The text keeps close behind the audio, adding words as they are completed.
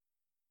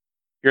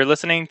You're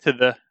listening to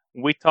the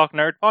We Talk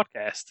Nerd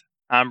podcast.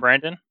 I'm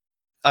Brandon.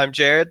 I'm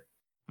Jared.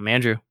 I'm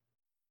Andrew.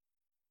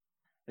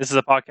 This is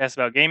a podcast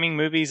about gaming,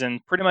 movies,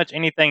 and pretty much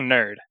anything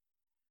nerd.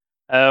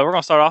 We're going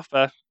to start off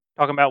talking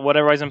about what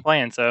everybody's been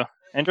playing. So,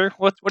 Andrew,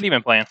 what have you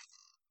been playing?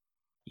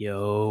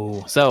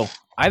 So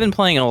I've been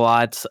playing a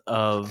lot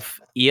of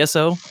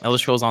ESO, Elder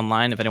Scrolls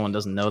Online, if anyone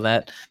doesn't know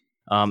that.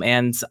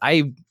 And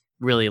I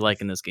really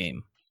liking this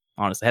game,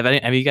 honestly.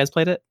 Have you guys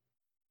played it?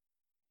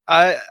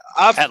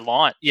 I've At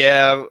launch.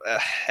 Yeah,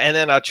 and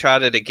then I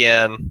tried it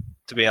again.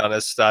 To be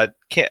honest, I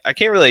can't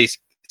really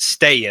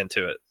stay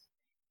into it.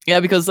 Yeah,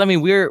 because I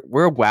mean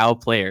we're WoW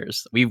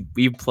players.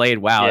 We've played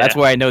WoW. Yeah. That's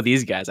why I know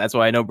these guys. That's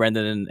why I know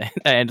Brendan and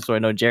that's why I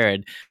know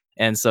Jared.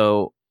 And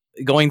so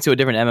going to a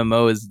different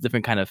MMO is a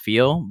different kind of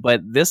feel.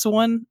 But this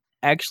one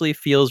actually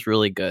feels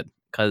really good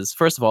because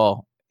first of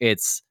all,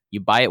 it's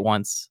you buy it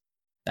once,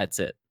 that's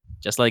it.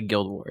 Just like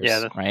Guild Wars.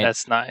 Yeah, right.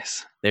 That's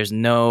nice. There's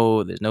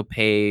no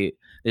pay.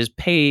 There's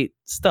pay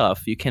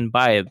stuff. You can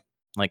buy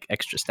like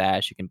extra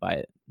stash. You can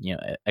buy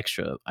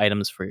extra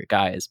items for your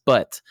guys,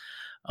 but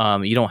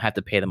you don't have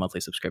to pay the monthly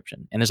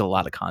subscription. And there's a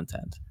lot of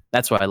content.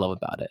 That's what I love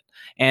about it.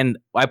 And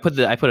I put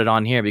it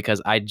on here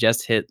because I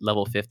just hit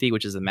level 50,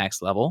 which is the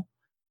max level.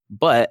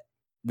 But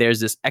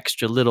there's this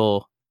extra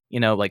little,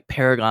 like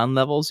Paragon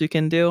levels you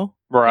can do.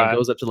 Right. It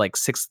goes up to like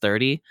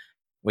 630,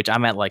 which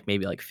I'm at like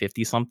maybe like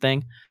 50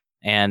 something.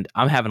 And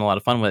I'm having a lot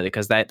of fun with it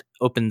because that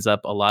opens up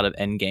a lot of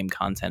end game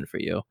content for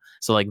you.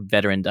 So like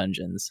veteran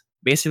dungeons.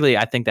 Basically,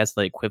 I think that's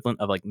the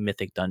equivalent of like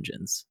mythic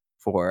dungeons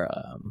for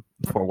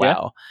WoW.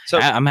 Yeah. So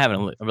I'm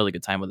having a really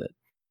good time with it.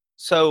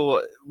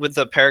 So with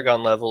the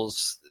Paragon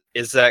levels,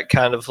 is that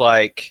kind of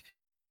like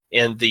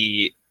in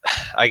the,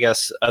 I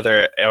guess,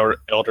 other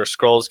Elder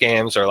Scrolls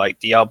games or like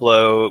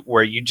Diablo,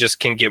 where you just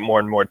can get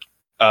more and more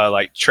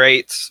like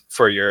traits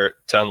to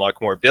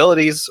unlock more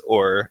abilities,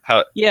 or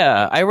how?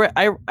 Yeah,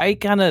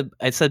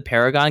 I said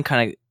Paragon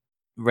kind of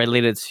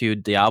related to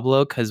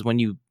Diablo because when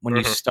you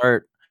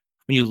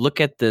look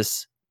at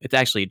this, it's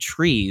actually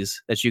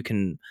trees that you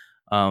can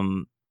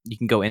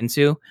go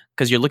into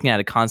because you're looking at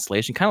a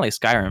constellation, kind of like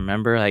Skyrim.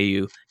 Remember how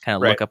you kind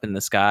of look up in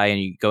the sky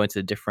and you go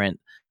into different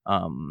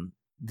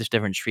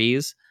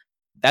trees?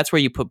 That's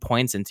where you put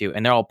points into,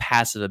 and they're all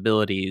passive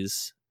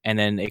abilities. And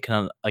then it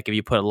can, like, if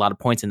you put a lot of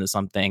points into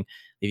something,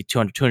 if you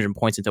 200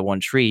 points into one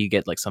tree, you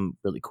get like some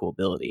really cool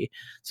ability.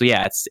 So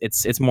yeah,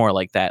 it's more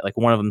like that. Like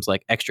one of them's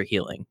like extra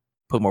healing,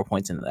 put more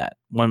points into that.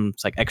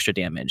 One's like extra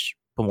damage,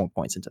 put more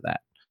points into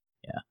that.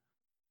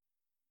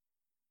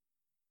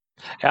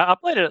 Yeah, I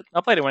played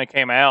it when it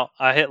came out.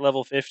 I hit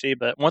level 50,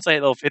 but once I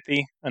hit level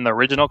 50 in the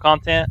original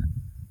content,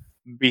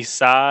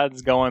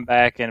 besides going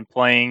back and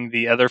playing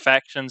the other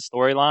faction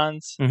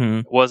storylines,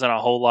 it wasn't a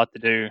whole lot to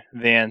do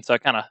then. So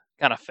it kind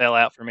of fell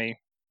out for me.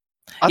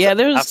 I've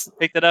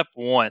picked it up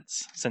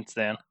once since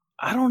then.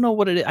 I don't know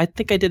what it is. I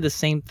think I did the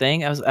same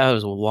thing. I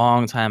was a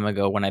long time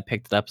ago when I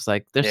picked it up. It's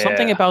like there's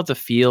something about the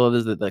feel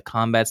of the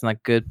combat's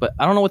not good, but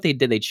I don't know what they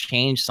did. They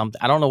changed something.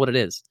 I don't know what it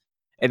is.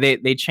 And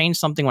they changed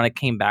something when I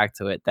came back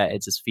to it that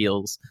it just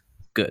feels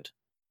good.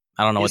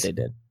 I don't know what they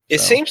did. It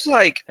seems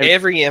like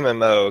every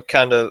MMO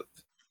kind of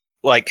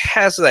like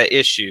has that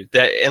issue,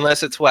 that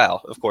unless it's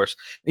WoW, of course.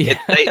 Yeah.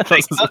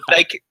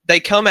 They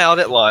come out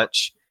at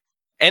launch,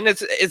 and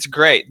it's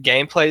great.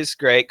 Gameplay's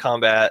great,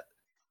 combat.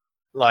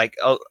 Like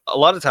a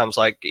lot of times,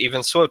 like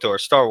even SWTOR,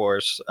 Star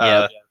Wars,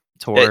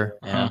 Tor,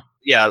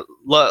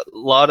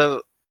 lot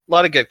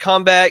of good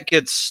combat,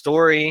 good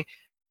story.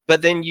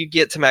 But then you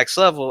get to max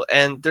level,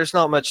 and there's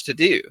not much to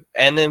do.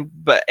 And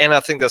I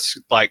think that's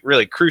like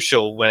really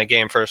crucial when a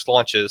game first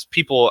launches.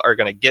 People are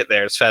going to get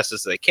there as fast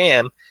as they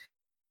can.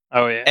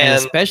 Oh yeah, and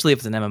especially if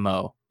it's an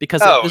MMO, because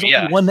there's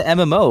only one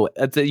MMO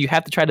that you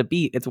have to try to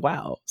beat. It's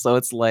WoW, so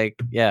it's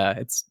like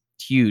it's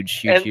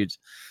huge.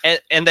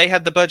 And they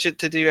had the budget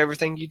to do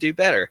everything you do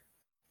better.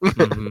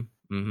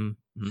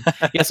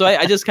 Yeah, so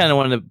I just kind of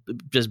wanted to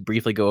just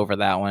briefly go over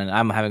that one.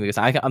 I'm having a good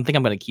time. I think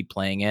I'm going to keep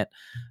playing it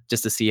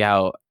just to see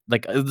how.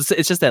 Like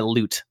it's just that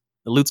loot.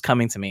 The loot's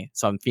coming to me,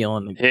 so I'm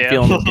feeling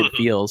the good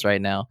feels right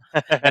now.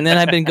 And then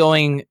I've been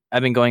going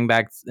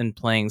back and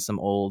playing some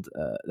old,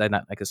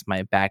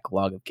 my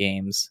backlog of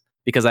games,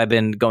 because I've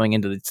been going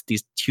into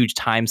these huge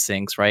time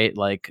sinks, right?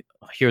 Like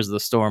Heroes of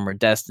the Storm or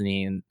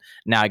Destiny, and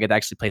now I get to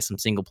actually play some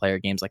single player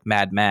games like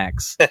Mad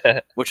Max,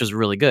 which was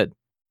really good.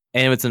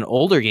 And it's an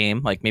older game,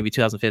 like maybe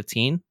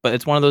 2015, but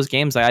it's one of those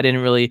games I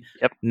didn't really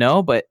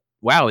know, but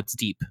wow, it's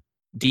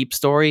deep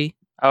story.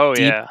 Oh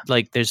deep, yeah,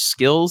 like there's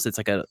skills. It's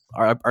like a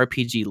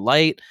RPG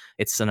light.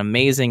 It's an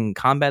amazing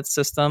combat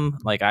system.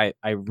 Like I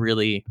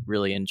really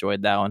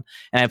enjoyed that one.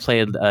 And I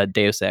played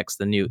Deus Ex,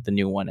 the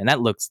new one, and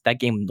that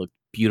game looked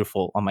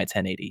beautiful on my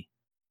 1080,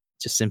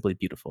 just simply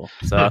beautiful.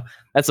 So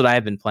that's what I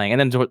have been playing.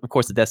 And then of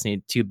course the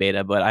Destiny 2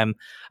 beta. But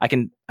I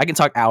can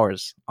talk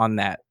hours on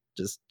that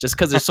just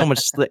because there's so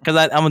much.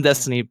 Because I'm a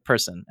Destiny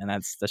person, and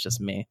that's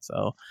just me.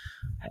 So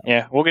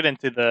yeah, we'll get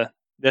into the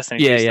Destiny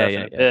 2 stuff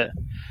in a bit.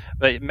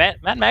 But Mad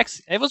Max,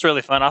 it was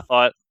really fun. I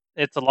thought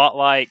it's a lot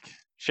like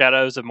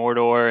Shadows of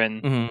Mordor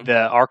and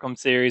the Arkham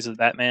series of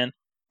Batman.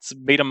 It's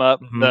beat 'em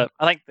up. Mhm.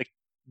 I think the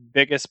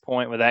biggest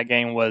point with that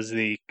game was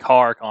the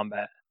car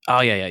combat.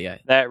 Oh yeah.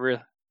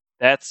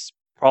 That's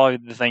probably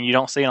the thing you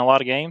don't see in a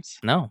lot of games,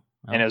 No,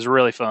 and it was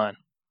really fun.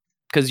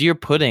 because you're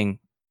putting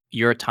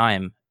your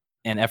time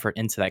and effort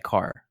into that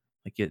car.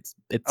 Like it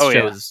Oh,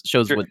 yeah.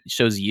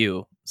 shows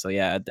you. So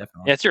yeah,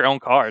 definitely. Yeah, it's your own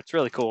car. It's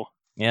really cool.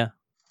 Yeah.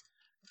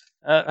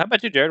 How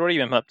about you, Jared? What have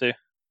you been up to?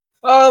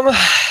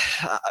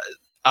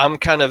 I'm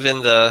kind of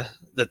in the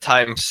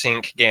time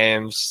sink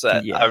games.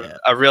 Yeah.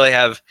 I really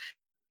have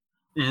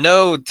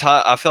no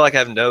time. I feel like I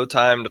have no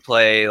time to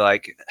play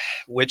like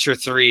Witcher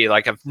 3.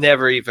 Like I've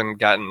never even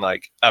gotten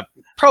like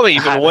probably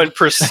even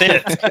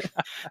 1% That's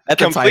a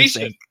time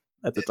completion. sink.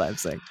 That's a time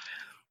sink.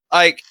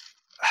 Like,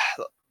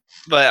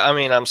 but I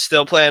mean, I'm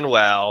still playing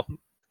WoW.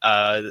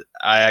 I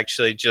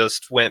actually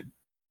just went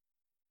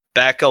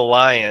back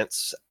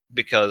Alliance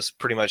because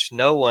pretty much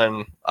no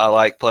one I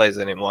like plays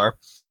anymore.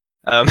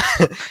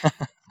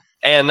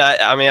 And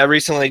I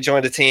recently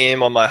joined a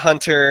team on my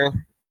Hunter.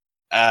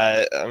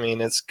 I mean,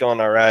 it's going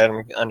all right.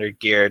 I'm under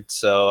geared,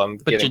 so I'm.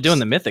 But you're doing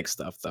the mythic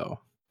stuff though.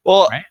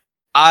 Well, right?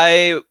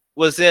 I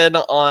was in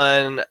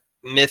on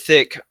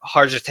Mythic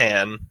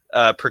Harjatan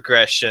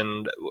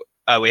progression.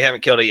 We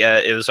haven't killed it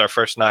yet. It was our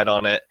first night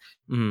on it.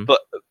 Mhm.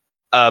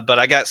 But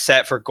I got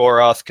set for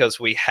Goroth because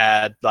we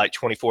had like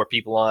 24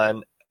 people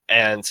on,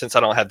 and since I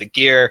don't have the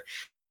gear,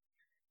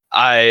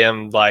 I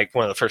am like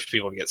one of the first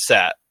people to get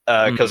set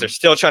because they're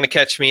still trying to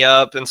catch me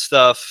up and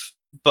stuff.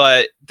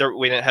 But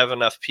we didn't have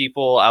enough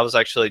people. I was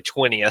actually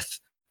 20th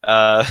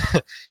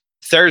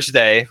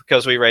Thursday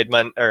because we raid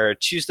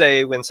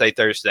Tuesday, Wednesday,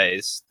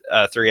 Thursdays,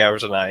 3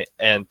 hours a night,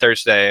 and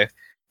Thursday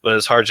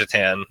was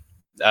Harjatan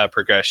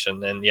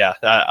progression, and yeah,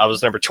 I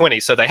was number 20,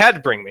 so they had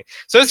to bring me.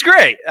 So it's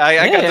great.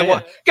 I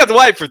got the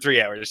wipe for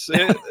 3 hours.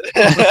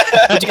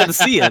 But you got to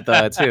see it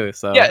though too.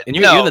 So Yeah, and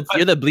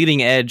you're the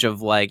bleeding edge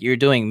of like you're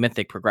doing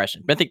mythic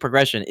progression. Mythic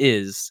progression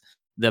is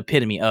the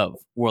epitome of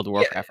World of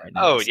Warcraft right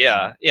now. Oh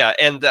yeah,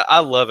 and I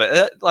love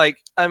it. Like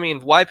I mean,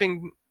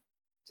 wiping.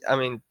 I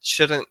mean,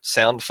 shouldn't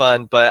sound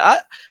fun,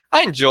 but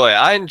I enjoy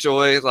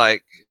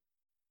like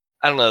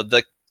I don't know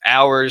the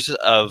hours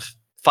of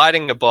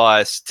fighting a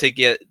boss to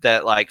get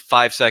that like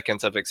 5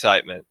 seconds of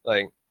excitement,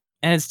 like,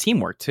 and it's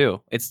teamwork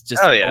too. It's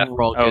just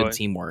overall good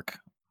teamwork,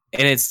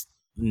 and it's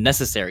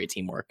necessary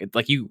teamwork. It's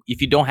like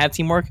if you don't have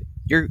teamwork,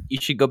 you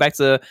should go back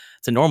to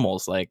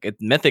normals. Like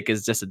Mythic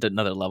is just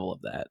another level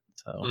of that.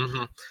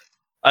 So,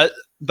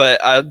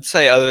 but I'd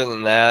say other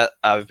than that,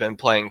 I've been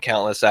playing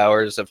countless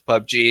hours of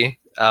PUBG.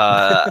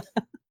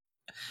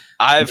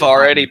 I've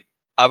already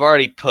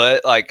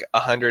put like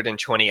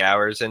 120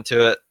 hours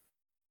into it,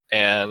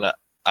 and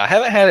I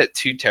haven't had it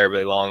too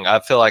terribly long.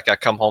 I feel like I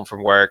come home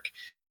from work,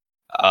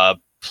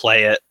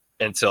 play it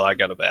until I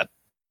go to bed.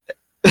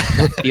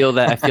 I feel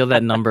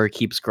that number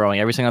keeps growing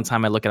every single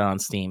time I look at it on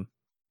Steam.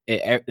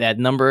 That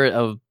number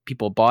of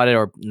people bought it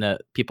or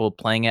people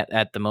playing it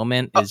at the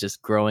moment is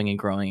just growing and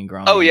growing and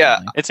growing. Oh yeah,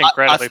 it's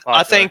incredibly popular.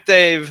 I think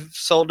they've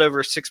sold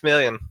over 6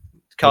 million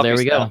copies. Well, there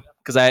we go.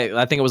 Because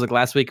I think it was like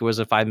last week it was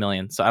a 5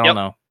 million. So I don't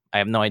know. I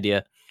have no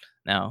idea.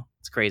 Now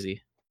it's crazy.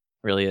 It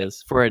really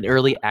is for an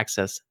early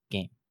access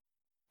game.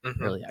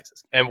 Mm-hmm. Early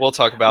access. And we'll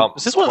talk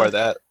about more of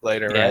that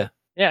later, right?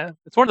 Yeah,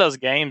 it's one of those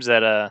games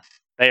that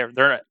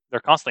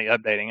they're constantly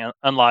updating.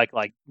 Unlike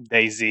like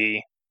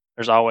DayZ,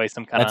 there's always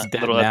some kind of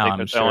little update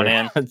they're throwing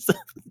in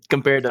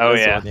compared to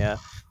this one.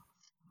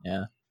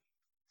 Yeah.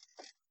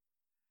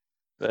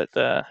 But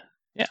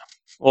yeah.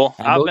 Well,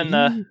 I've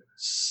been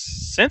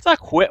since I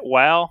quit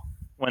WoW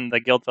when the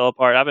guild fell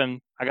apart.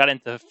 I got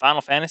into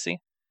Final Fantasy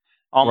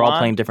online. We're all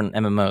playing different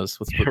MMOs.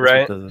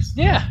 Right?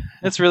 Yeah,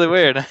 it's really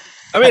weird.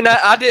 I mean,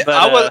 I did.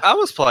 But, I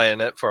was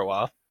playing it for a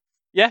while.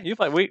 Yeah, you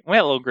played. We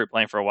had a little group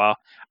playing for a while.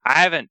 I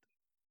haven't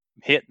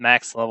hit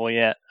max level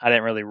yet. I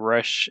didn't really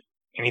rush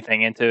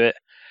anything into it.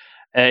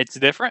 It's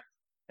different.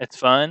 It's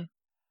fun.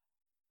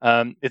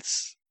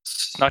 It's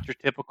not your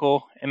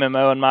typical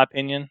MMO in my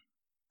opinion.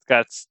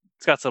 It's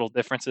got subtle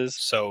differences.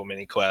 So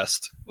many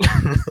quests.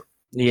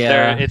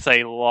 Yeah, it's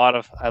a lot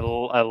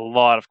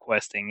of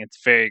questing.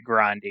 It's very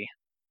grindy.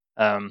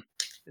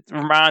 It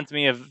reminds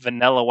me of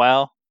Vanilla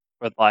WoW,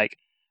 with like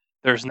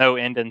there's no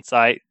end in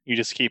sight. You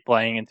just keep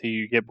playing until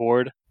you get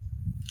bored.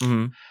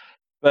 Mm-hmm.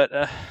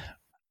 But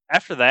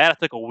after that, I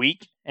took a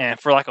week, and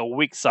for like a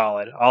week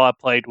solid, all I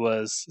played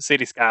was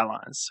City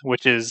Skylines,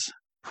 which is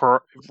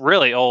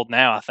really old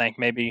now. I think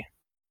maybe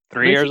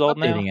 3 years old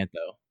now. It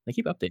though. They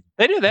keep updating.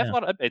 They do. They have a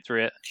lot of updates for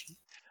it.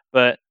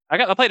 But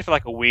I played it for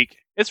like a week.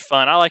 It's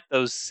fun. I like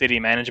those city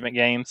management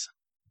games.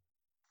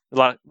 A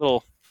lot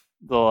of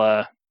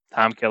little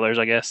time killers,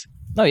 I guess.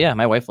 Oh yeah,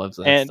 my wife loves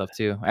that stuff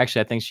too.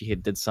 Actually, I think she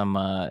did some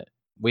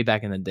way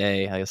back in the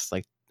day. I guess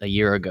like a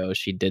year ago,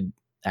 she did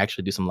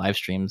actually do some live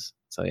streams.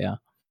 So yeah,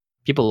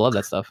 people love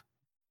that stuff.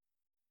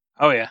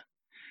 Oh yeah,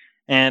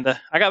 and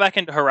I got back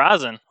into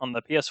Horizon on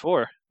the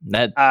PS4.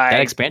 That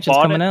expansion's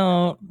coming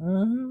out.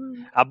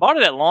 I bought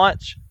it at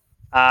launch.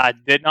 I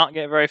did not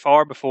get very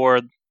far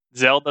before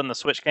Zelda and the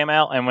Switch came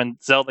out, and when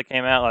Zelda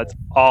came out, that's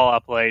all I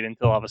played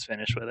until I was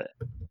finished with it.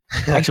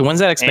 Actually, when's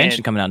that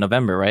expansion coming out?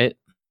 November, right?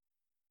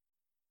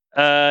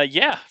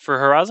 Yeah, for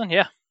Horizon,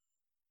 yeah.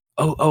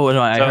 Oh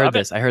no, I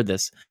heard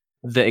this.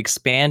 The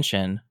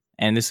expansion,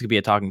 and this could be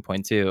a talking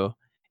point too,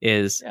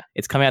 is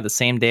it's coming out the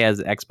same day as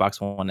the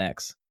Xbox One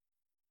X.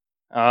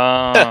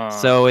 Oh,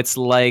 So it's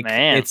like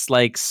man.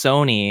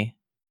 Sony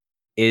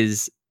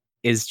is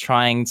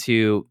trying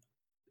to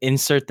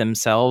insert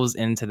themselves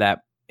into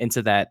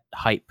that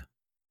hype.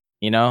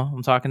 You know what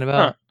I'm talking about?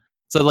 Huh.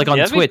 So like on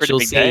that'd be a Twitch, pretty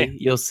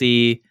you'll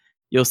big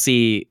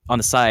see on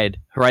the side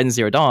Horizon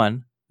Zero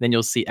Dawn, then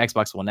you'll see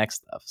Xbox One X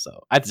stuff.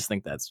 So I just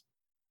think that's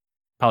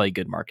probably a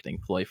good marketing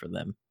ploy for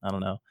them. I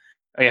don't know.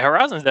 Oh, yeah,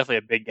 Horizon's definitely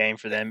a big game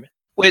for them.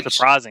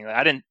 Surprisingly,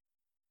 I didn't.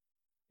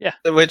 Yeah,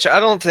 which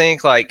I don't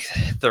think like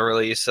the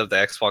release of the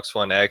Xbox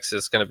One X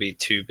is going to be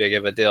too big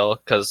of a deal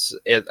because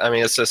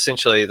it's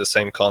essentially the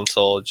same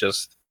console,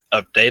 just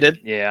updated.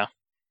 Yeah,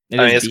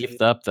 it's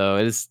beefed up though.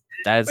 It's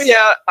kind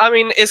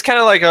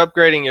of like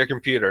upgrading your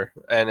computer,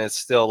 and it's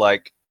still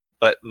like,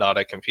 but not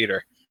a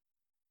computer.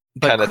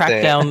 But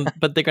Crackdown,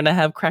 but they're gonna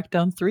have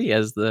Crackdown 3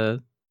 as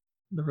the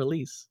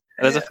release.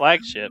 As a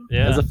flagship,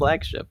 yeah. As a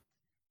flagship.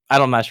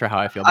 I'm not sure how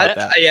I feel about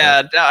that.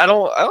 Yeah, I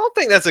don't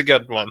think that's a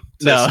good one.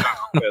 No.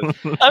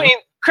 I mean,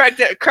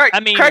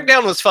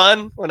 Crackdown was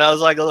fun when I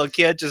was like a little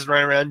kid, just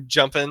running around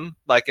jumping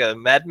like a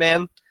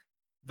madman.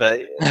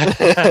 But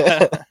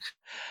I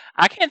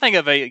can't think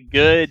of a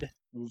good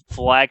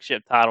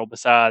flagship title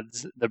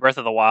besides the Breath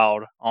of the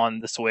Wild on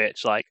the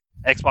Switch. Like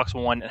Xbox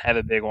One didn't have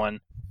a big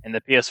one, and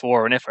the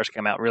PS4 when it first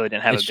came out really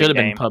didn't have a big game. It should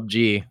have been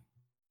PUBG.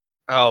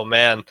 Oh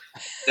man,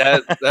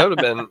 that would have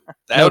been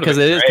no, because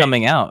it is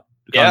coming out.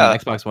 On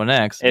Xbox One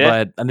X,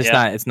 but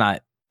it's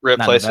not Rip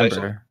not PlayStation.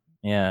 November.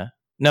 Yeah,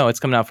 no, it's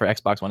coming out for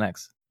Xbox One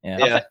X.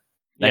 Yeah,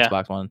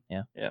 Xbox One.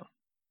 Yeah.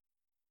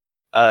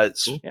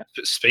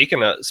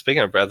 Speaking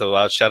of Breath of the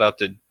Wild, shout out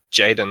to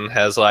Jaden.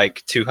 Has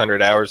like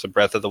 200 hours of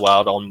Breath of the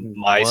Wild on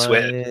my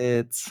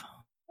Switch.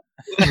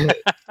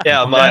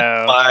 Yeah,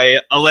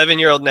 my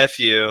 11-year-old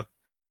nephew.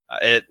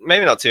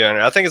 Maybe not 200.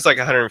 I think it's like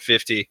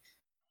 150.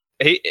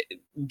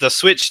 The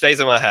Switch stays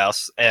in my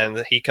house,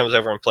 and he comes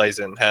over and plays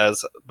it. And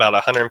has about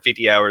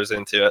 150 hours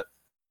into it.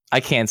 I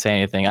can't say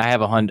anything. I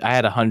had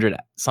 100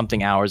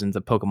 something hours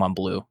into Pokemon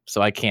Blue,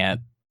 so I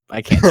can't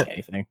say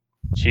anything.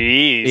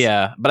 Jeez.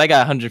 Yeah, but I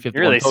got 151.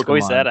 You really Pokemon.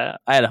 squeezed that out.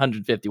 I had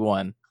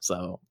 151,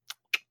 so.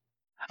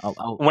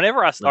 I'll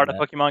whenever I start a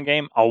Pokemon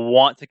game, I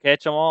want to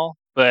catch them all,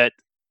 but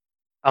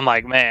I'm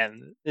like,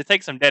 man, it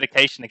takes some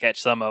dedication to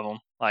catch some of them.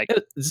 Like,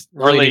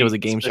 really, it was a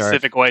game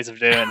specific ways of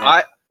doing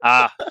it.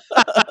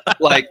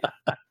 Like,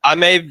 I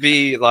may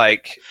be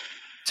like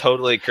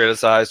totally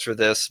criticized for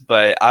this,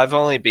 but I've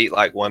only beat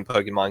like one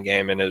Pokemon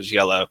game, and it was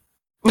Yellow.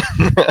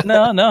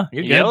 No,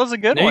 you're good. Yellow's a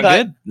good one.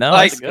 You're good. No,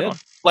 like, it's a good one.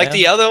 Like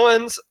the other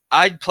ones,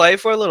 I'd play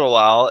for a little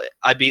while.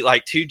 I beat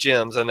like 2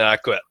 gyms, and then I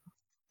quit.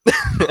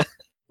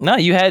 No,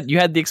 you had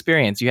the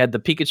experience. You had the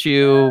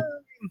Pikachu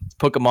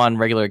Pokemon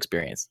regular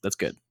experience. That's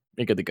good.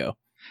 You're good to go.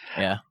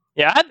 Yeah.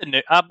 Yeah,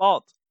 I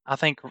bought, I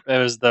think it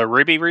was the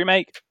Ruby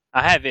remake.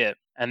 I have it,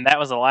 and that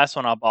was the last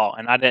one I bought,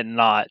 and I did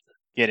not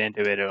get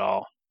into it at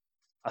all.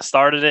 I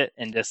started it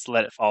and just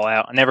let it fall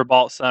out. I never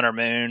bought Sun or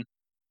Moon,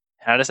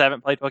 and I just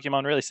haven't played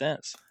Pokemon really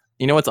since.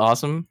 You know what's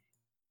awesome?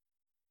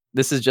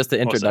 This is just the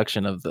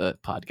introduction of the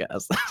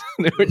podcast.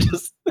 We're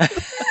just I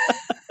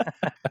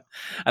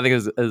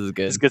think this is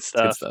good. It's good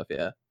stuff. It's good stuff,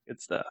 yeah.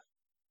 Good stuff.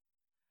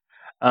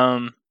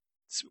 I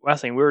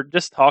think we were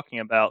just talking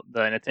about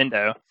the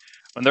Nintendo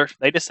when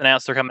they just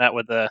announced they're coming out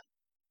with the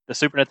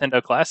Super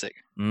Nintendo Classic.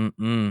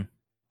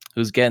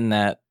 Who's getting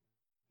that?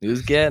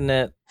 Who's getting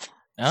it?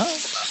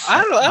 Oh,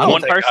 I don't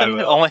one person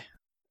only.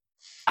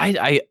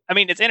 I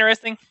mean, it's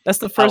interesting. That's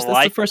the first.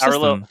 That's the first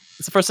system.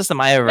 It's the first system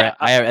I ever. Yeah,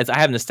 I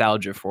have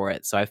nostalgia for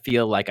it, so I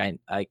feel like I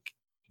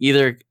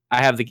either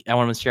I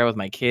want to share it with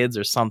my kids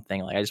or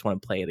something. Like I just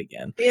want to play it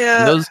again.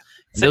 Yeah, and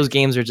those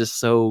games are just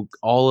so.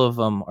 All of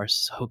them are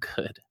so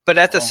good. But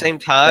at the same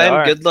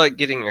time, good luck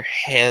getting your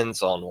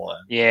hands on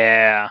one.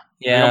 Yeah,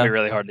 it's gonna be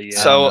really hard to use.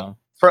 So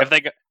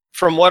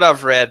from what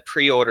I've read,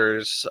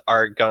 pre-orders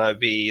are gonna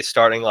be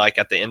starting like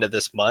at the end of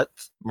this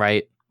month.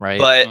 Right.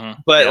 But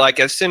like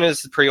as soon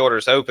as the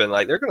pre-orders open,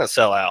 like they're gonna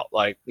sell out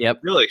like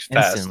really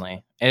fast.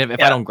 Instantly. And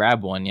if I don't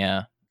grab one,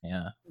 yeah.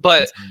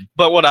 But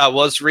what I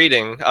was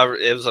reading,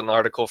 it was an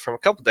article from a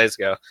couple days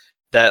ago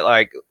that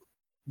like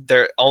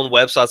their own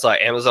websites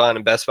like Amazon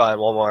and Best Buy and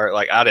Walmart.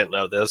 Like I didn't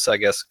know this, I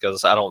guess,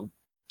 because I don't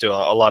do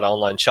a lot of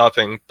online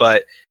shopping.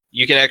 But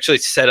you can actually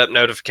set up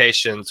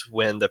notifications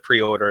when the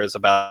pre-order is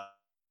about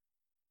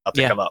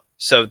to come up,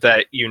 so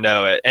that you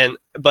know it.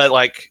 But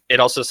like it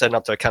also set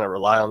up to kind of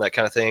rely on that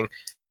kind of thing.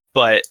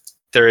 But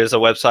there is a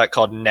website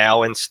called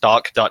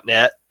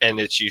nowinstock.net, and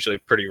it's usually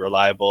pretty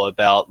reliable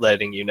about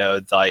letting you know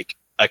like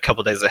a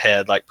couple days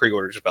ahead, like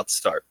pre-orders about to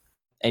start.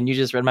 And you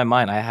just read my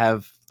mind. I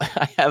have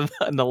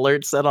an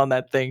alert set on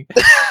that thing.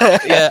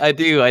 Yeah, I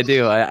do.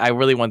 I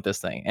really want this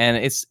thing, and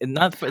it's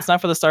not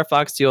for the Star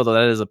Fox 2, although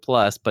that is a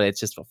plus. But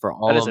it's just for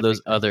all of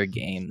those other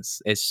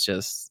games. It's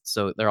just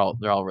so they're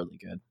all really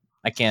good.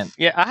 I can't.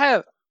 Yeah,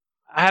 I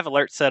have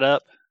alerts set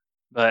up,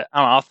 but I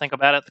don't know. I'll think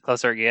about it the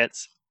closer it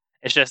gets.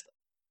 It's just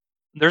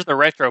there's the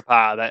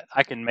RetroPie that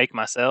I can make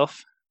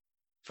myself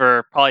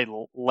for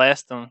probably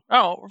less or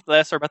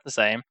about the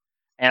same,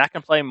 and I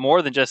can play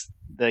more than just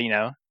the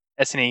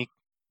SNE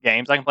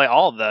games. I can play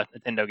all of the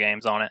Nintendo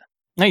games on it.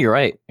 No, you're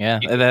right. Yeah,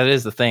 that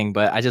is the thing.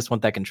 But I just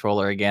want that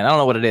controller again. I don't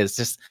know what it is.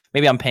 Just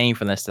maybe I'm paying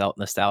for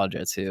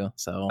nostalgia too.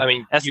 So I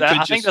mean, I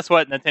think that's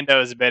what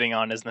Nintendo is betting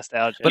on is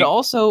nostalgia. But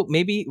also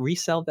maybe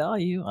resale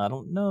value. I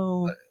don't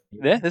know.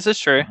 Yeah, this is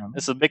true.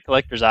 It's a big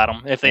collector's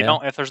item. If they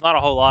don't, if there's not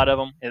a whole lot of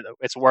them,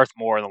 it's worth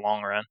more in the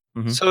long run.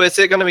 Mm-hmm. So is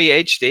it going to be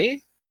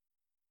HD?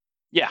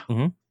 Yeah.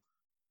 Mm-hmm.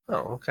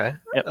 Oh, okay.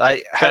 Yep.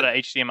 Got a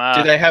HDMI.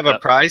 Do they have a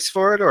price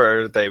for it,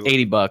 or are they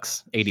 $80?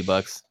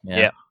 $80.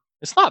 Yeah.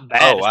 It's not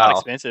bad. It's not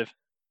expensive.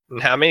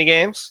 And how many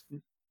games?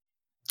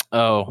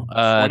 Oh,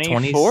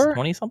 24?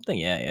 20 something.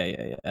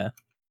 Yeah.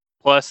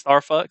 Plus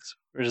Star Fox,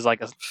 which is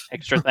like an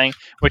extra thing.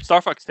 Which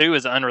Star Fox 2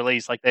 is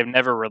unreleased. Like they've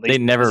never released. They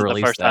never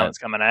released the first time it's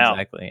coming out.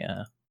 Exactly.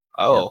 Yeah.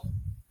 Oh.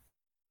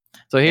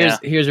 So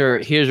here's your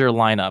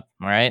lineup.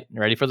 All right,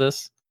 ready for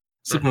this?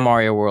 Super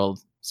Mario World,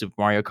 Super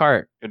Mario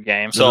Kart, good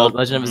game. So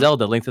Legend of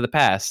Zelda: Link to the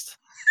Past,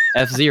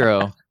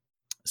 F-Zero,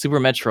 Super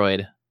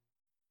Metroid,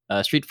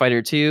 Street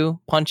Fighter 2,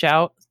 Punch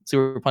Out,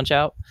 Super Punch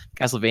Out,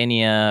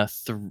 Castlevania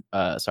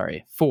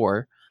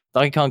 4,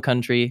 Donkey Kong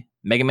Country,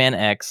 Mega Man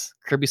X,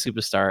 Kirby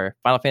Superstar,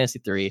 Final Fantasy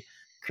 3,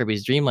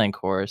 Kirby's Dream Land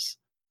Course,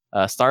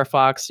 Star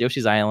Fox,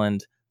 Yoshi's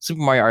Island,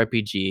 Super Mario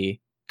RPG,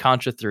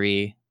 Contra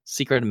 3,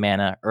 Secret of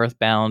Mana,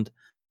 Earthbound,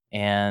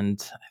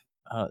 and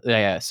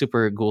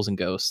Super Ghouls and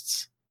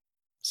Ghosts.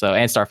 So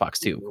and Star Fox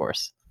 2, of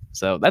course.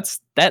 So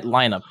that's that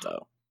lineup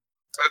though.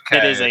 Okay.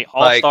 It is a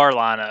all-star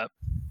lineup.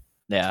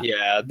 Yeah.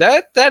 Yeah,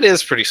 that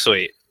is pretty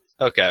sweet.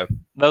 Okay.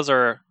 Those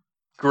are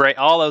great.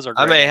 All those are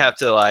great. I may have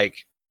to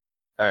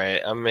all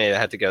right, I may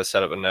have to go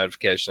set up a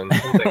notification.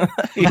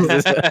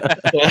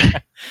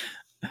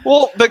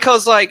 Well,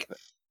 because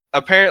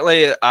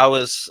apparently I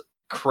was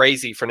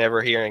crazy for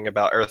never hearing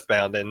about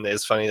Earthbound, and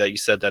it's funny that you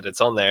said that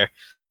it's on there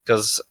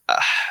because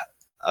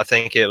I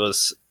think it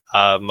was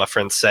my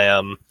friend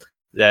Sam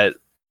that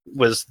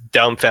was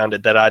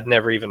dumbfounded that I'd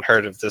never even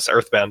heard of this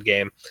Earthbound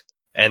game,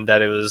 and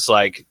that it was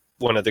like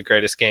one of the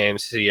greatest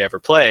games he ever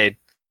played.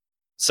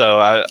 So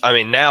I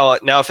mean now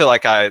I feel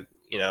like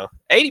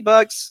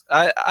 $80.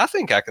 I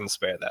think I can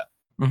spare that.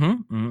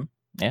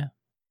 Yeah,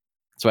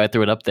 that's why I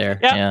threw it up there.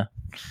 Yeah.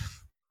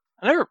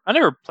 I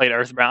never played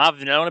Earthbound.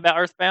 I've known about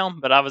Earthbound,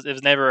 but it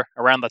was never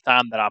around the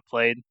time that I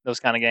played those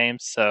kind of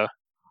games. So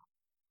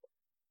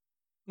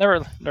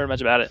never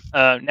much about it.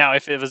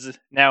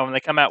 Now when they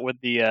come out with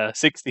the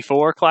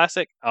 64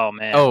 classic, oh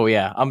man. Oh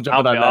yeah, I'm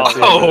jumping on that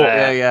too. Oh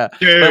yeah.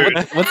 Dude.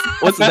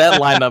 What's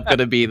that lineup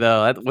gonna be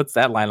though? What's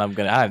that lineup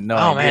gonna? I have no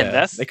idea.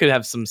 Man, they could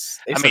have some.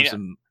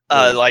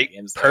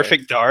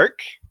 Perfect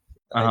Dark.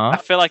 Uh-huh. I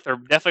feel like they're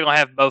definitely gonna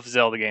have both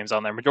Zelda games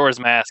on there, Majora's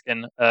Mask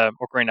and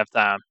Ocarina of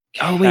Time.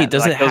 Oh wait,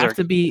 does it have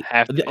to be?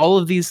 All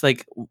of these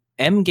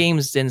M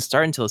games didn't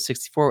start until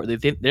 64.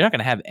 They're not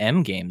gonna have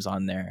M games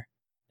on there.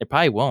 They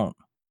probably won't.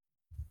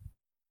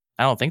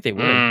 I don't think they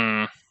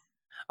would.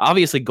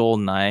 Obviously,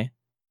 GoldenEye.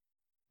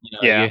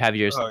 You have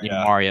your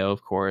Mario,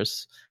 of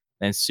course.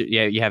 And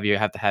you have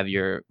to have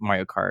your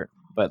Mario Kart.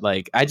 But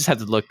I just have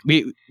to look.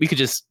 We could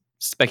just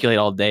speculate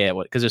all day at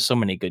because there's so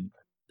many good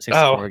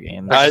 64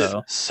 games.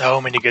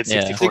 So many good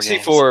 64 games.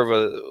 64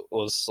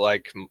 was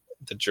like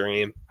the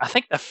dream. I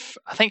think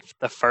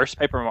the first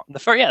Paper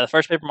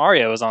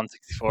Mario was on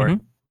 64.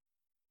 Mm-hmm.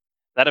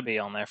 That'd be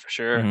on there for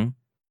sure. Mm-hmm.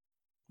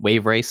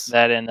 Wave Race.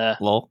 That in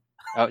LOL.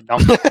 Oh,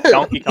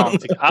 Donkey Kong.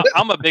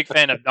 I'm a big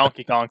fan of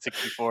Donkey Kong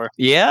 64.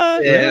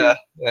 Yeah.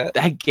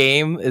 That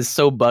game is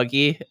so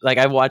buggy.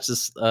 I watched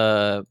this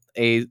a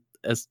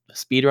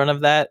speed run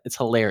of that. It's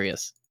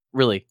hilarious.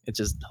 Really, it's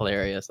just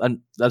hilarious.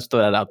 Let's throw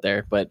that out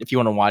there. But if you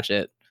want to watch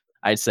it,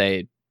 I'd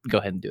say go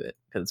ahead and do it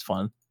because it's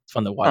fun. It's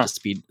fun to watch a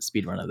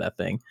speed run of that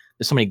thing.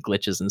 There's so many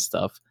glitches and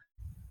stuff.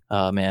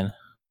 Oh man.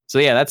 So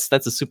yeah, that's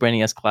a Super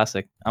NES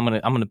classic. I'm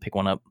gonna pick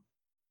one up.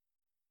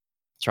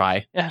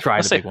 Try to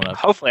pick one up.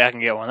 Hopefully, I can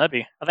get one. I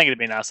think it'd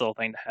be a nice little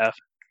thing to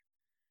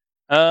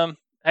have.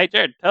 Hey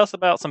Jared, tell us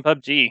about some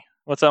PUBG.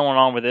 What's going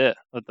on with it,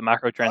 with the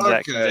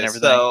microtransactions and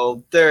everything?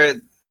 So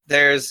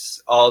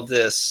there's all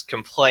this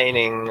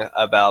complaining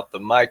about the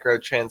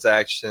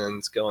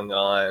microtransactions going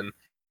on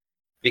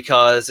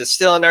because it's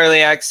still in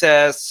early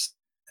access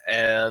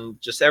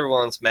and just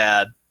everyone's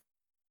mad.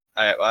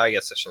 I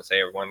guess I shouldn't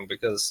say everyone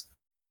because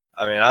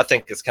I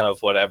think it's kind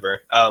of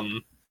whatever.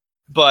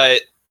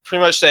 But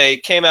pretty much they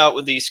came out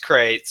with these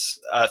crates,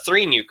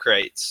 3 new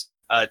crates.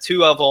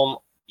 2 of them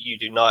you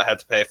do not have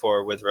to pay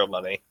for with real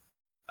money.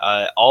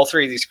 All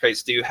 3 of these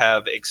crates do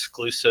have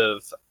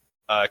exclusive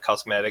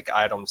cosmetic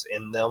items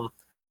in them.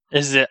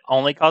 Is it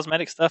only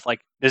cosmetic stuff?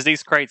 Does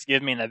these crates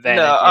give me an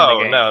advantage?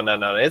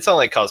 No. It's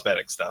only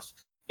cosmetic stuff.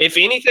 If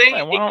anything, I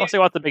don't see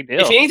what's the big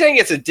deal. If anything,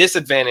 it's a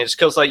disadvantage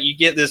because you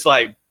get this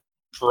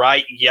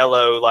bright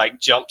yellow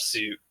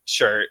jumpsuit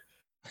shirt,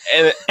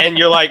 and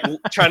you're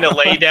trying to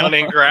lay down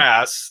in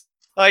grass.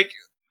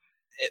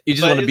 You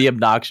just but want to it's- be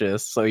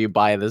obnoxious, so you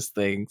buy this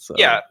thing. So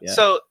yeah.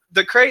 So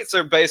the crates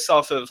are based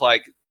off of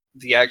like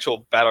the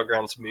actual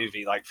Battlegrounds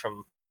movie, like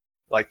from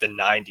like the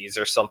 90s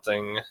or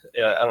something.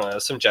 I don't know,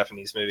 some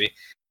Japanese movie.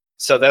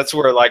 So that's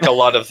where like a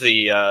lot of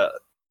the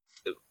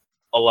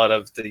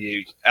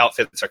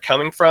outfits are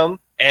coming from.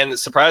 And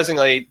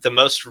surprisingly, the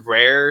most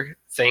rare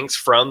things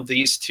from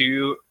these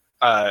two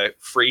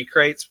free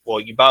crates, well,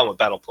 you buy them with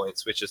battle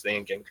points, which is the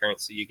in-game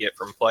currency you get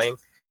from playing.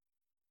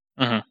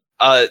 Mhm.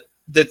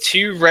 The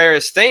two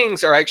rarest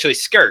things are actually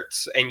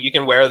skirts, and you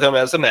can wear them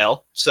as a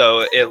male,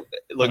 so it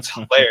looks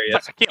hilarious.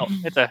 It's like a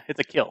kill. It's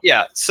a kill.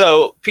 Yeah,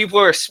 so people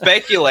are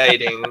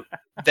speculating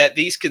that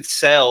these could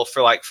sell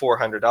for like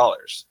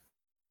 $400.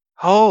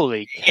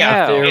 Holy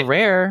Yeah, cow!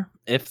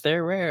 If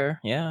they're rare,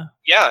 yeah.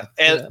 Yeah,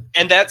 Yeah.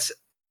 and that's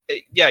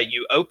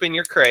you open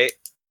your crate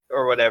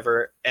or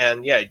whatever,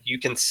 and yeah, you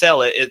can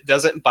sell it. It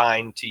doesn't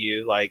bind to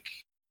you like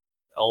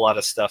a lot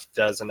of stuff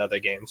does in other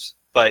games,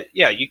 but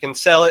yeah, you can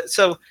sell it.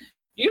 So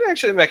you can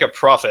actually make a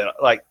profit.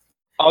 Like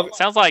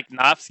Sounds like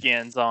knife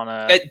skins on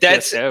a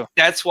that's CS:GO.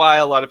 that's why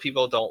a lot of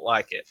people don't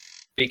like it,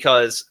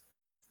 because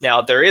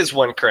now there is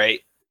one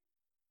crate,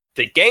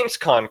 the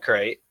Gamescom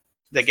crate,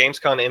 the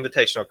Gamescom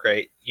Invitational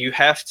crate. You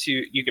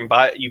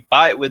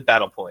buy it with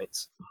battle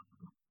points,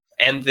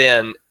 and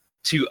then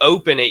to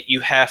open it, you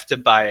have to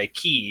buy a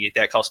key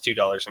that costs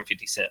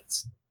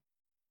 $2.50.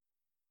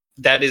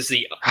 That is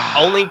the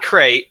only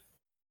crate,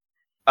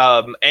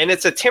 and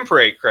it's a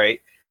temporary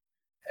crate.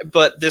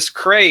 But this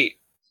crate,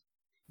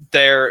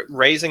 they're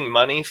raising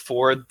money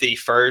for the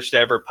first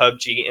ever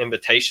PUBG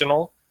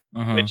Invitational,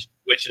 Mhm.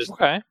 which is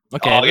Okay.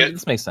 Okay,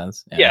 this makes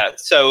sense. yeah.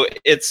 So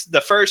it's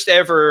the first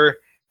ever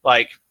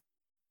like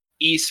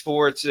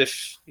esports,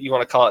 if you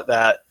want to call it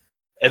that,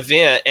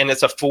 event, and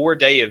it's a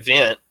 4-day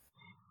event.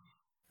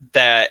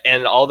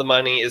 And all the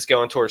money is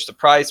going towards the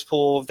prize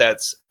pool.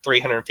 That's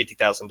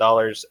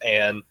 $350,000,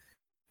 and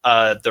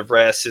the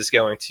rest is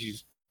going to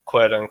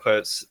quote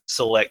unquote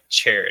select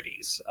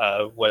charities,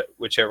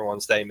 whichever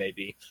ones they may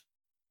be.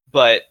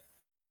 But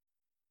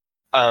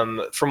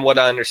from what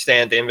I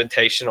understand, the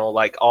Invitational,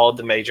 like all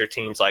the major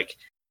teams like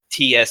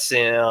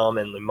TSM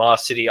and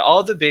Lumosity,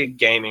 all the big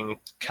gaming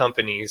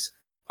companies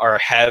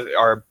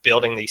are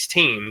building these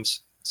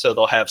teams. So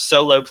they'll have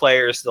solo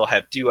players, they'll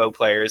have duo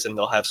players, and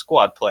they'll have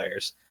squad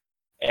players.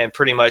 And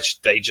pretty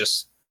much they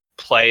just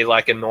play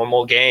like a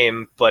normal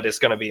game, but it's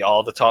going to be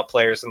all the top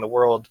players in the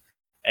world.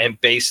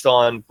 And based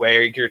on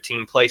where your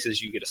team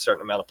places, you get a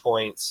certain amount of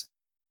points.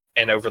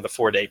 And over the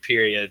 4-day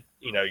period,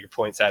 your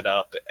points add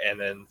up, and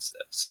then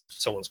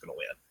someone's going to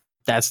win.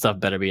 That stuff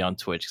better be on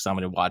Twitch because I'm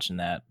gonna be watching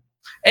that.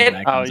 And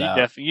when that Oh, comes you out.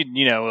 definitely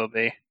you know it will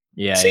be.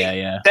 Yeah, See,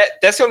 yeah.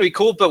 That's going to be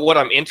cool. But what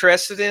I'm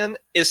interested in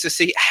is to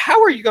see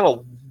how are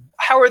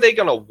they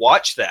going to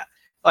watch that?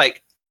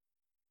 Like,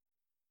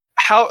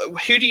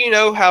 who do you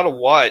know how to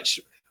watch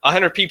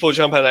 100 people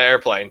jump out of an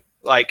airplane?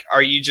 Like,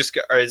 or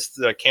is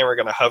the camera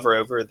going to hover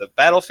over the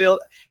battlefield?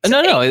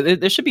 No.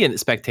 There should be a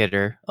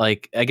spectator.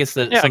 Like, I guess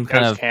some like kind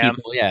ghost of cam.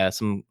 people. Yeah,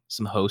 some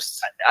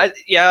hosts.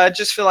 I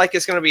just feel like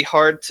it's going to be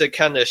hard to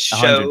kind of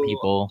 100 show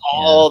people.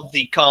 all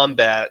the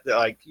combat.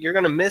 Like, you're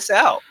going to miss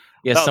out.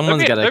 Yeah, No,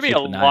 someone's got to there'd be keep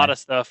a an lot eye. of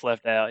stuff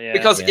left out. Yeah.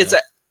 Because Yeah.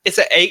 it's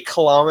an 8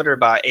 kilometer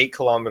by 8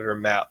 kilometer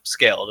map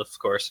scaled, of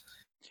course.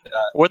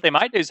 What they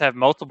might do is have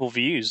multiple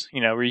views.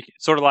 Where you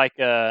sort of like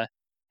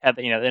have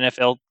the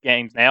NFL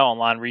games now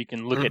online, where you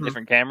can look at Mhm.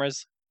 different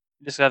cameras.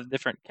 Just have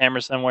different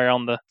cameras somewhere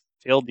on the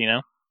field.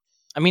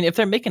 I mean, if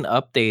they're making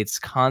updates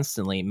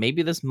constantly,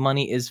 maybe this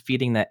money is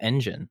feeding that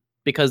engine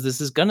because this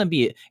is gonna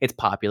be. It's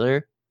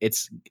popular.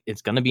 It's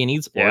gonna be in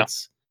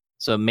esports.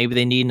 So maybe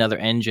they need another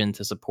engine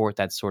to support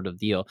that sort of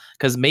deal.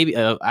 Because maybe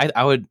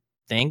I would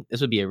think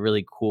this would be a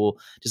really cool,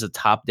 just a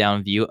top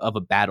down view of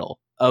a battle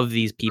of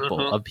these people,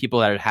 Mhm. of people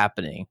that are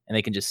happening, and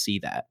they can just see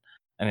that.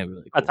 I mean,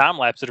 really A cool. time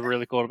lapse would be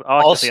really cool. I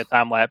like to see a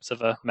time lapse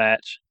of a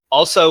match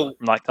Also,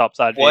 from like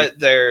topside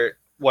view.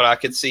 what I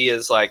could see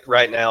is like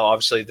right now,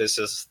 obviously this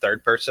is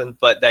third person,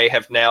 but they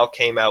have now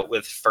came out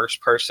with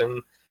first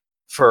person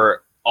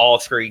for all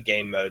 3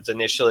 game modes.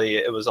 Initially,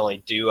 it was only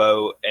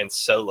duo and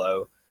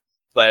solo,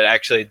 but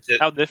actually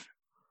How different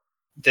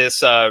is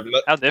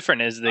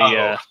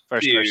the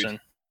first dude. person?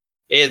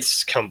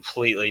 It's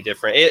completely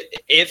different.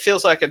 It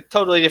feels like a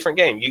totally different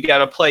game. You got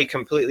to play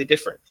completely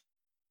different.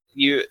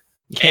 You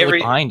can't look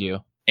behind you.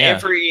 Yeah.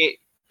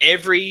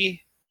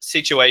 every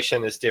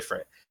situation is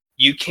different.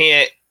 You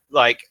can't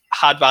like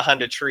hide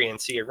behind a tree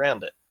and see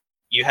around it.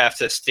 You have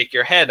to stick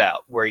your head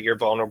out where you're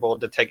vulnerable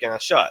to taking a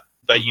shot,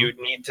 but you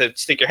need to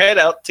stick your head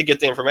out to get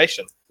the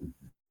information.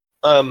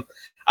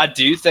 I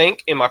do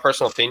think, in my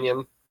personal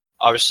opinion,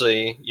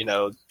 obviously,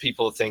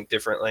 people think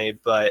differently,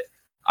 but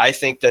I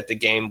think that the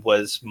game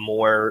was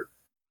more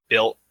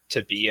built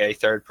to be a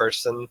third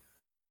person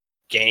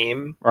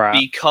game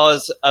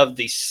because of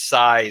the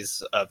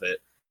size of it.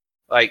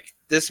 Like,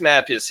 this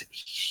map is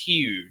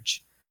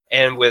huge,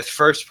 and with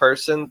first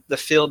person, the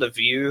field of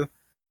view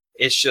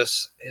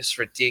it's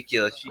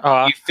ridiculous.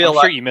 I'm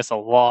sure you miss a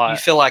lot. You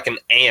feel like an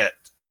ant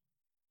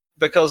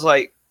because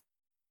like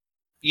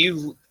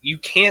you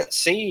can't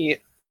see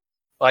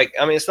Like,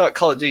 I mean, it's not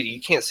Call of Duty.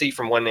 You can't see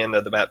from one end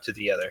of the map to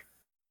the other.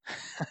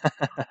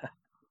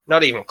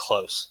 Not even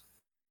close.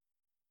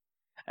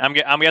 I'm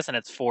guessing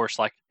it's forced.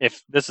 Like,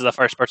 if this is a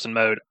first person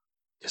mode,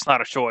 it's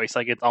not a choice.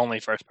 Like, it's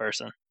only first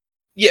person.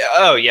 Yeah.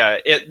 Oh, yeah.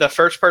 The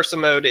first person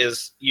mode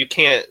is you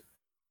can't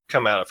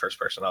come out of first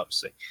person,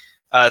 obviously.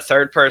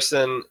 Third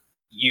person,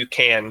 you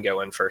can go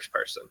in first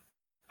person,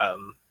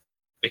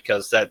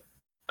 because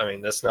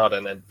that's not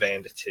an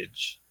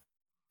advantage,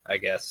 I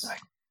guess.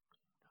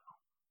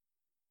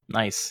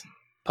 Nice.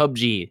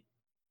 PUBG,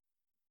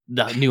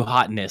 the new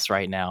hotness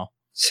right now.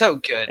 So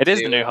good. It is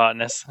the new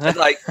hotness.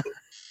 Like,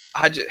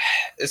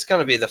 it's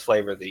gonna be the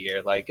flavor of the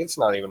year. Like, it's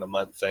not even a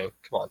month thing.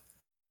 Come on.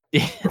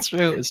 Yeah, it's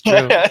true. It's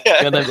true.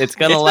 It's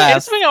gonna last.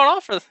 It's been going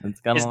on for.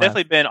 It's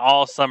definitely been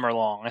all summer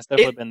long. It's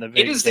definitely been the.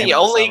 It is the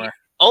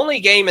only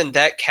game in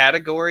that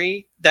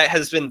category that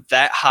has been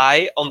that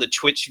high on the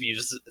Twitch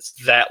views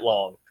that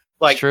long.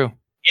 Like, it's true.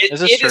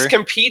 It is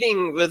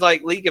competing with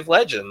like League of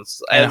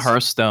Legends and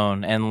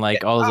Hearthstone and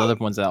like all those other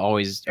ones that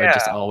always are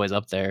just always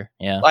up there.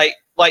 Yeah, like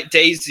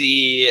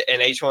DayZ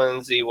and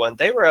H1Z1,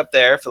 they were up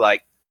there for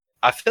like,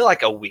 I feel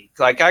like a week.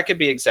 Like, I could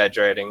be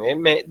exaggerating.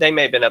 They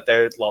may have been up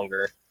there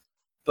longer,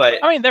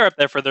 but I mean, they're up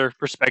there for their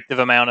respective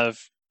amount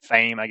of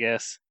fame, I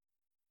guess.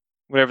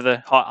 Whatever the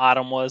hot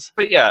item was.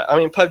 But yeah, I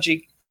mean,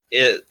 PUBG.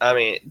 It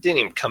didn't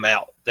even come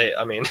out.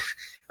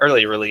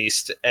 Early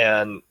released,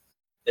 and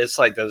it's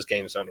like those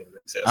games don't even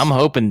exist. I'm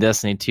hoping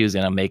Destiny 2 is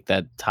gonna make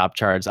that top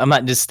charts. I'm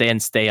not just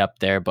stay up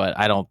there, but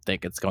I don't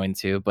think it's going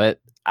to. But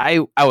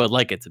I would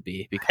like it to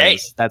be,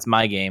 because that's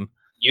my game.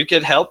 You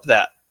could help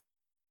that.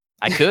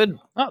 I could.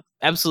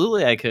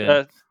 Absolutely, I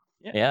could.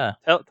 Yeah.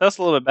 Tell us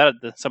a little bit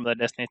about some of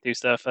the Destiny 2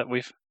 stuff that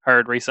we've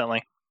heard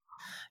recently.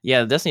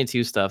 Yeah, the Destiny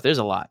 2 stuff. There's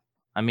a lot.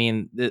 I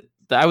mean,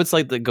 I would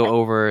like to go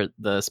over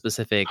the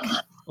specific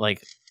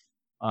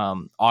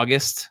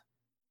August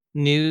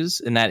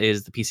news, and that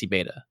is the PC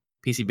beta.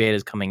 PC beta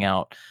is coming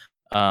out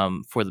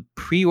for the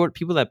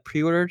people that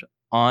pre-ordered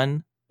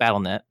on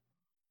Battle.net.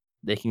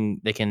 They can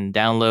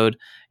download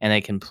and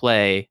they can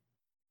play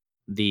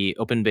the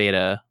open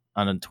beta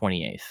on the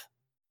 28th.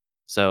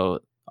 So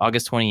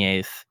August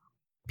 28th,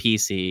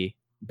 PC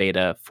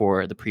beta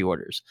for the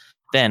pre-orders.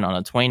 Then on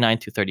the 29th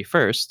to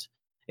 31st,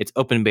 it's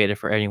open beta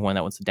for anyone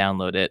that wants to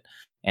download it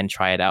and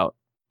try it out,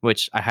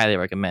 which I highly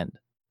recommend,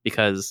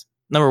 because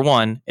number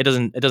one, it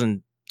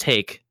doesn't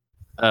take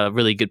a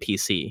really good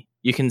PC.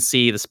 You can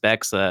see the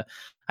specs. I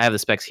have the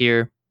specs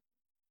here.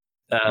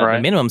 The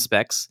minimum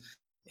specs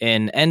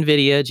in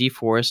NVIDIA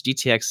GeForce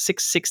GTX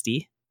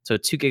 660, so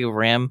 2 gig of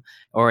RAM,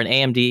 or an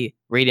AMD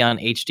Radeon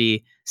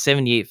HD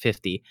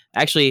 7850.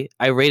 Actually,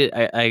 I rated.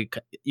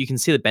 You can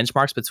see the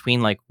benchmarks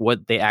between like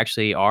what they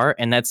actually are,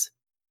 and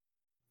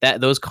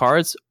those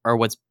cards are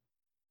what's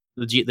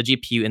the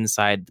GPU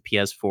inside the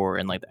PS4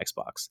 and like the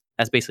Xbox.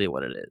 That's basically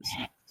what it is.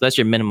 So that's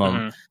your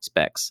minimum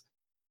specs.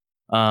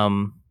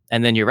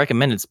 And then your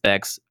recommended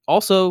specs,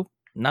 also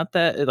not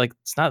that, like,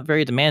 it's not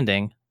very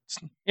demanding.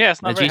 Yeah,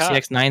 it's not the very high.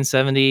 GTX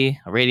 970,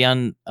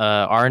 Radeon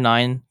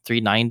R9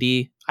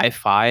 390,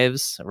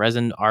 i5s,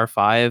 Ryzen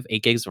R5,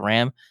 8 gigs of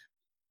RAM.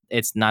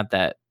 It's not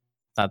that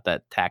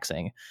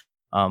taxing.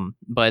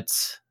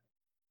 But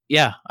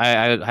yeah,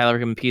 I would highly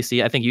recommend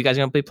PC. I think you guys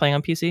are gonna be playing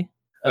on PC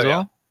as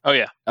well. Oh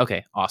yeah.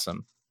 Okay,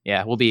 awesome.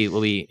 Yeah, we'll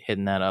be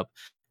hitting that up.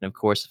 And of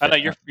course, I know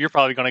you're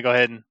probably going to go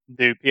ahead and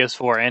do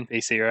PS4 and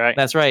PC, right?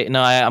 That's right.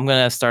 No, I'm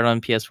going to start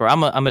on PS4.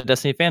 I'm a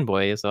Destiny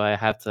fanboy, so I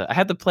have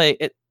to play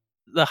it.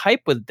 The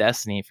hype with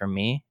Destiny for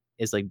me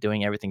is like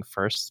doing everything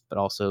first, but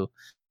also,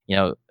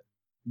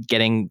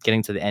 getting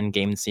to the end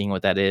game and seeing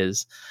what that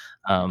is.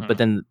 But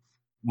then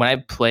when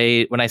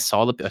I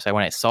saw the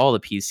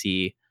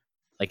PC,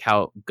 like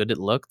how good it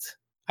looked,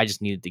 I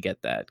just needed to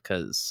get that,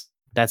 because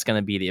that's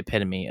going to be the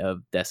epitome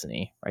of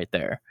Destiny right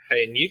there.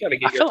 Hey, and you got to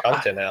get your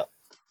content out.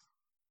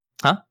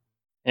 Huh?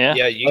 Yeah.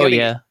 Yeah. You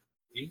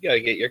gotta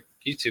get your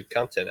YouTube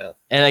content out,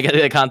 and I gotta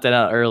get the content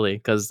out early,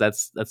 because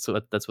that's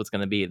what's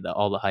gonna be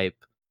all the hype.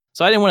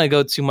 So I didn't want to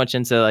go too much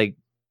into like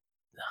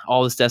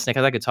all this Destiny,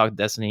 because I could talk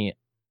Destiny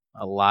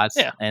a lot.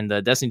 Yeah. And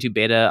the Destiny 2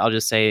 beta, I'll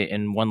just say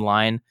in one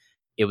line,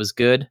 it was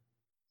good.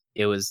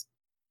 It was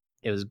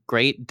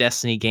great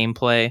Destiny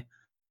gameplay.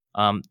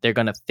 They're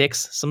gonna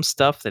fix some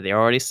stuff that they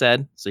already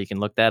said, so you can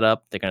look that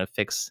up. They're gonna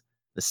fix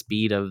the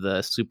speed of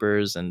the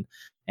supers and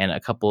a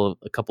couple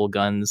of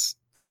guns.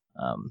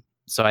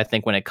 So I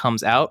think when it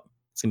comes out,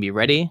 it's gonna be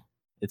ready.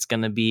 It's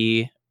gonna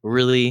be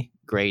really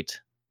great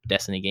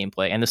Destiny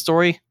gameplay, and the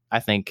story, I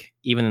think,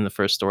 even in the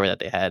first story that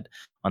they had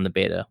on the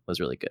beta,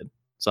 was really good.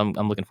 So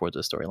I'm looking forward to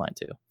the storyline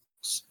too.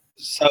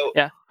 So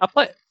yeah, I'll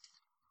play it.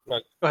 Go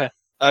ahead.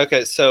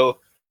 Okay, so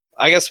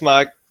I guess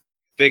my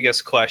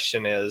biggest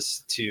question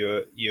is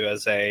to you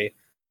as a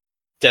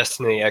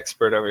Destiny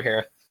expert over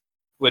here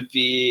would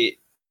be,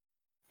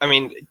 I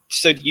mean,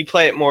 so do you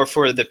play it more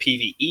for the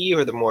PvE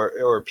or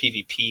or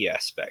PvP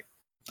aspect?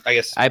 I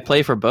guess I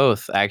play for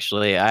both,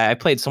 actually. I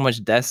played so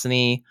much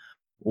Destiny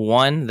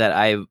 1 that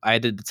I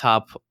did the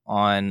top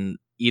on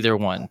either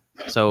one.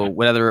 So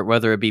whether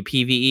it be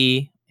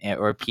PvE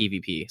or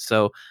PvP.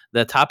 So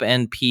the top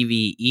end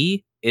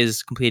PvE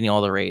is completing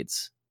all the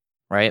raids,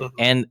 right? Mhm.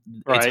 And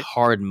it's Right.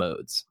 hard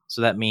modes.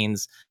 So that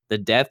means the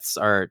deaths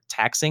are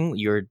taxing.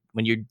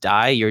 When you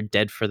die, you're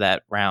dead for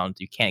that round.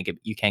 You can't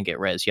get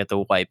res. You have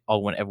to wipe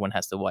when everyone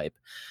has to wipe.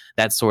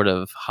 That's sort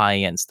of high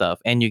end stuff,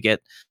 and you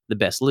get the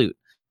best loot.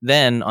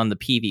 Then on the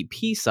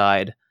PvP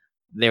side,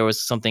 there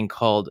was something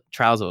called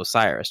Trials of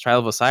Osiris.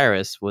 Trials of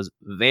Osiris was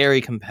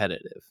very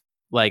competitive.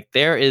 Like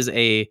there is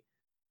a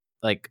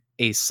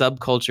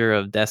subculture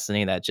of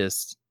Destiny that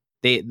just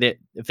they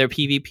if they're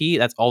PvP,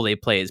 that's all they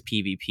play is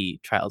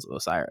PvP Trials of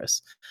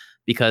Osiris,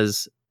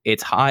 because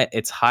it's high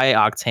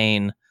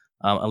octane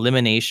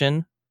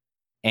elimination,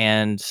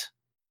 and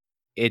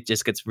it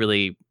just gets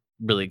really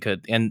really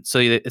good. And so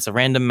it's a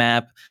random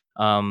map.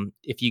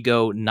 If you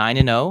go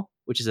 9-0,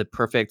 which is a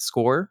perfect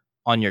score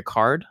on your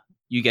card,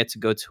 you get to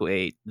go to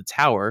the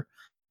tower,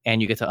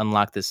 and you get to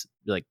unlock this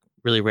like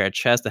really rare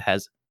chest that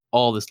has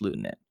all this loot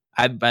in it.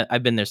 I've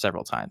been there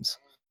several times.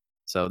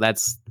 So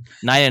that's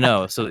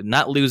 9-0. So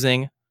not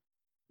losing,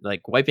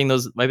 like wiping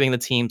the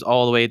teams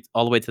all the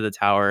way to the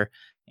tower,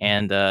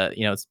 and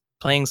it's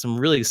playing some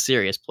really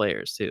serious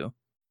players too.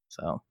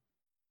 So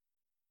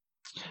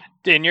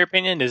In your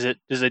opinion, does it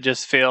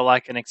just feel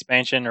like an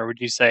expansion, or would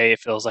you say it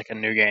feels like a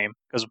new game?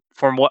 Because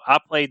from what I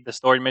played the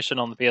story mission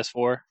on the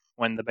PS4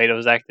 when the beta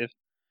was active,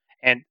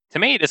 and to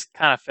me, it just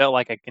kind of felt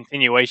like a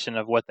continuation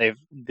of what they've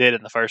did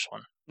in the first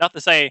one. Not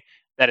to say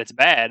that it's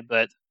bad,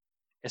 but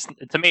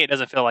to me, it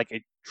doesn't feel like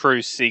a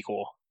true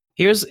sequel.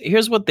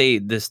 here's what they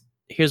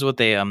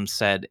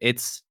said.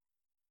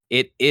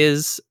 It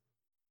is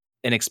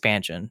an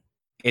expansion.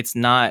 It's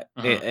not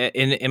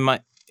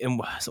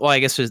well, I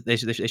guess they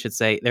should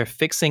say they're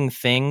fixing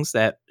things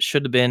that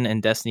should have been in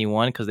Destiny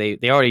 1, because they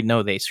already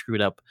know they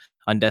screwed up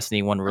on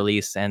Destiny 1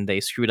 release, and they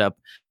screwed up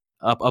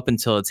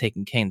until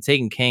Taken King.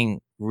 Taken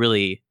King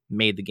really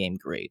made the game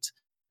great.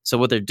 So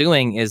what they're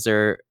doing is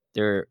they're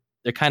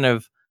kind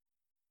of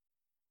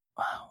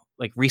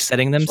like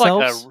resetting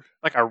themselves.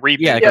 Like a reboot.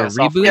 Yeah, like Yeah, a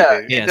soft reboot.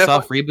 yeah, Yeah,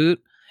 soft reboot.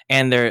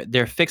 And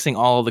they're fixing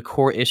all the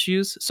core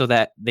issues so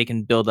that they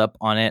can build up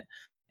on it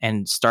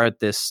and start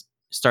this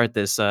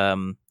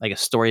like a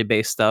story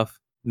based stuff,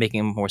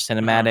 making more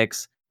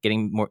cinematics,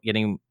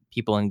 getting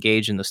people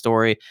engaged in the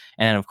story,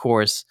 and of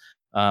course,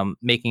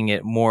 making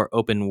it more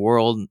open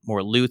world,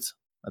 more loot.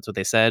 That's what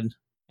they said,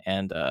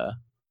 and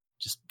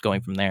just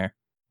going from there.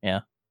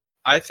 Yeah.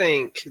 I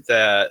think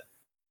that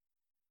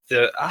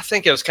I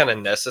think it was kind of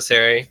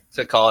necessary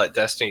to call it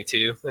Destiny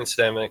 2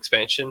 instead of an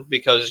expansion,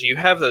 because you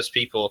have those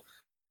people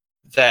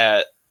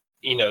that,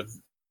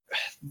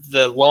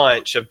 the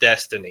launch of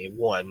Destiny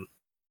 1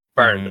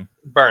 burned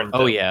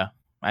Oh them. yeah,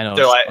 I know.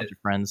 They're Just like- a bunch of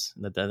friends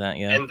that did that.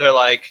 Yeah. And they're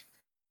like,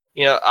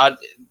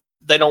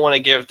 they don't want to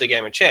give the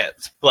game a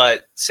chance.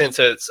 But since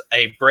it's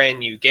a brand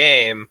new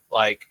game,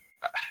 like,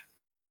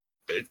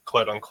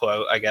 quote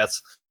unquote, I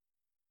guess,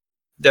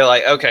 they're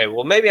like, okay,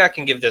 well, maybe I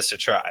can give this a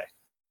try.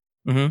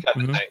 Kind of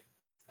thing.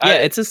 Yeah,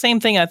 it's the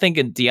same thing I think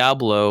in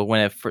Diablo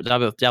for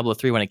Diablo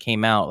 3 when it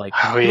came out. Like,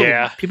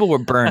 people were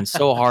burned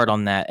so hard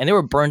on that, and they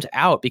were burnt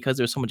out because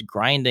there was so much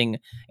grinding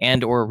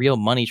and or real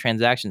money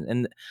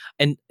transactions.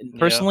 And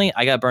personally,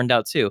 I got burned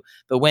out too.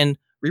 But when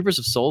Reapers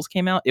of Souls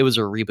came out, it was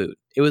a reboot.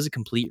 It was a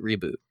complete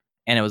reboot,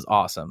 and it was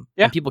awesome.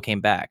 Yeah. And people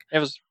came back. It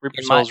was Reaper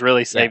of Souls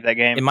really saved that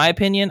game. In my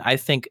opinion, I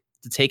think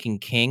the Taken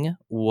King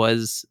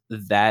was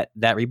that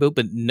reboot,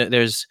 but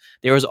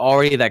there was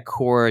already that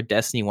core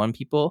Destiny 1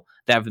 people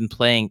that have been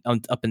playing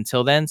up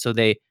until then, so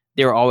they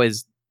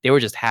were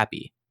just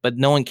happy, but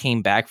no one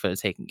came back for the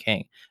Taken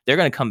King. They're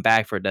going to come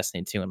back for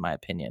Destiny 2 in my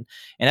opinion,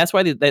 and that's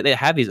why they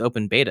have these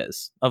open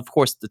betas, of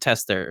course, to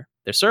test their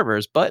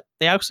servers, but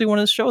they actually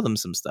want to show them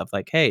some stuff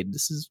like, hey,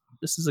 this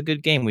is a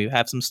good game, we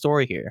have some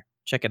story here,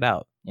 check it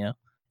out, and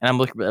I'm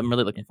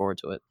really looking forward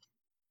to it.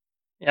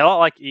 Yeah, a lot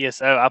like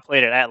ESO. I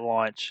played it at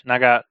launch, and I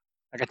got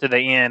to the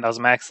end. I was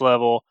max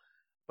level,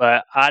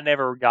 but I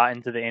never got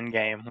into the end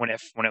game when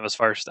it was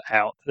first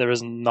out. There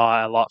was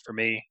not a lot for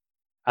me.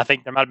 I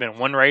think there might have been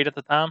one raid at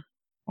the time,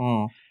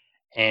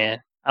 and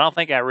I don't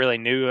think I really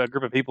knew a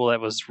group of people that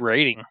was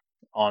raiding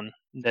on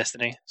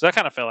Destiny, so I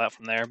kind of fell out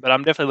from there. But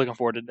I'm definitely looking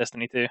forward to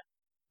Destiny 2.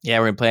 Yeah,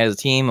 we're gonna play as a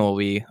team, and we'll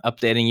be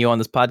updating you on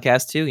this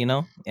podcast too.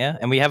 Yeah,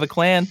 and we have a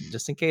clan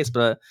just in case.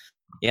 But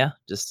yeah,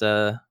 just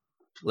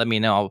let me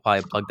know. I'll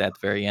probably plug that at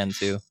the very end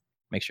too.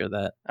 Make sure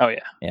that. Oh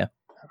yeah, yeah.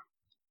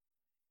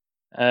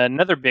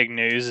 Another big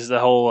news is the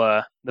whole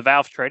the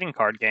Valve trading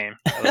card game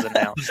that was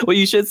announced. Well,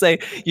 you should say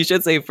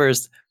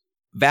first,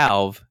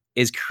 Valve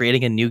is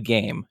creating a new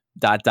game. ...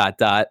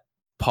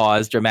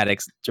 Pause.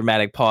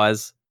 Dramatic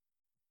pause.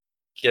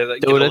 Give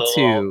Dota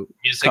 2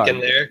 music card. in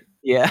there.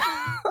 Yeah.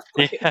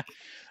 Yeah.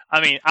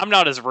 I mean, I'm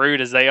not as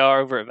rude as they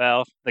are over at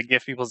Valve. They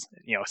give people,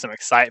 some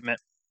excitement.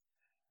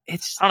 I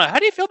don't know. How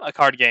do you feel about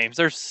card games?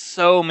 There's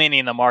so many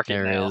in the market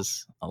now. There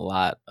is a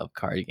lot of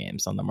card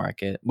games on the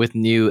market with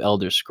new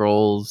Elder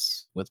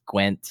Scrolls, with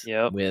Gwent,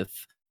 with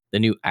the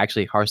new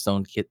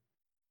Hearthstone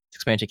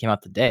expansion came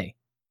out today.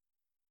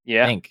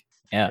 Yeah. I think.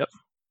 Yeah. Yep.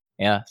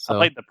 Yeah. So I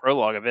played the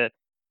prologue of it.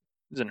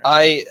 Isn't it?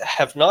 I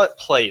have not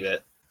played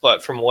it,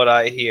 but from what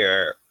I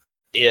hear,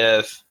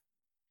 if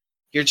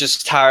you're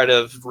just tired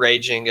of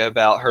raging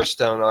about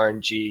Hearthstone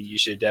RNG, you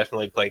should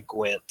definitely play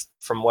Gwent.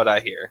 From what I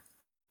hear,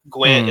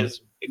 Gwent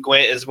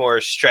is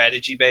more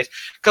strategy based.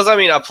 Because I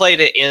mean, I played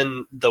it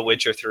in The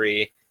Witcher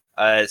 3.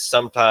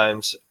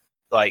 Sometimes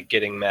like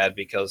getting mad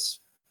because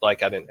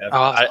like I didn't have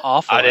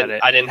awful I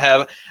didn't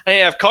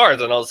have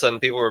cards, and all of a sudden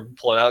people were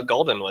pulling out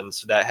golden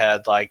ones that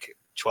had like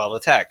 12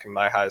 attack, and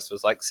my highest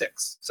was like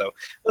 6. So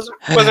it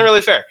wasn't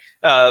really fair.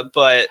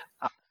 But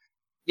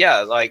yeah,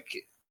 like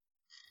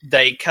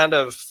they kind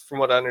of, from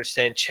what I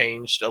understand,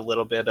 changed a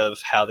little bit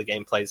of how the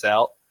game plays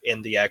out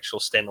in the actual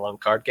standalone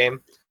card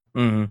game.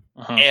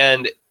 Mm-hmm.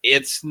 And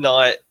it's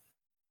not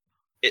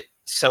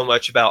so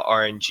much about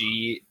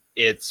RNG,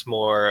 it's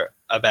more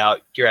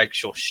about your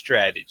actual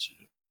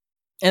strategy.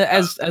 And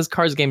as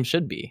cards games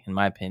should be, in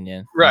my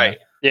opinion. Right.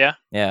 Yeah.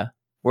 Yeah.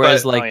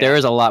 Whereas, But- there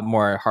is a lot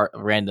more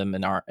random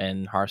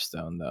in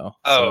Hearthstone, though.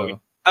 Oh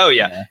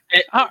yeah.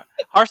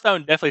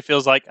 Hearthstone definitely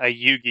feels like a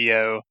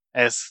Yu-Gi-Oh!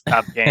 S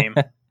type game.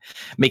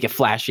 Make it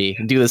flashy,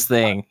 do this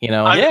thing,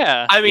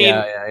 Yeah. I mean,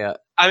 yeah.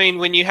 I mean,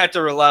 when you have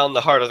to rely on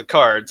the heart of the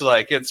cards,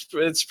 like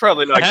it's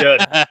probably not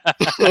good.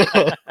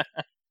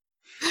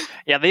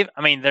 Yeah,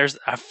 I think there's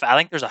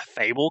a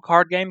Fable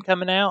card game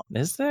coming out.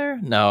 Is there?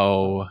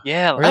 No.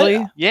 Yeah,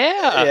 Really?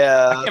 Yeah.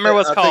 Yeah, I can't remember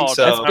what it's called.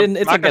 So.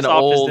 It's like an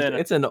Microsoft is old. in it.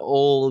 It's an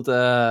old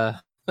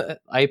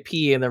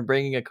IP, and they're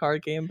bringing a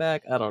card game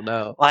back. I don't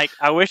know. Like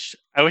I wish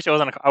it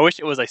wasn't. I wish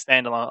it was a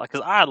standalone.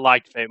 Because I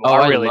liked Fable. Oh,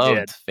 I really loved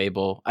did.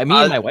 Fable. I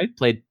mean, my wife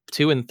played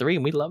 2 and 3,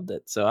 and we loved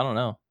it. So I don't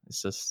know.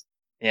 It's just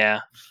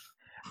Yeah.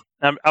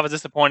 I was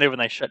disappointed when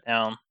they shut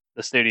down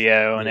the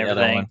studio and the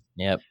other everything. one.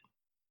 Yep.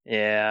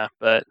 Yeah,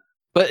 but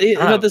But I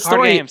don't know, the card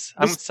story. games,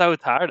 I'm so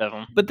tired of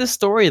them. But this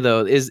story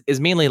though is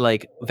mainly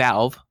like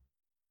Valve.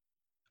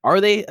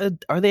 Are they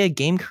a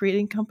game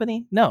creating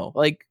company? No,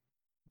 like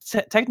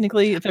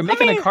technically, if they're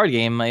making a card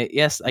game,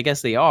 yes, I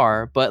guess they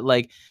are. But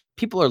like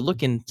people are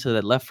looking to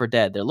the Left 4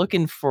 Dead. They're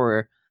looking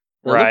for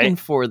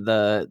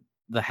the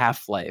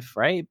Half-Life,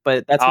 right?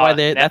 But that's why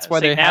they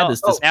had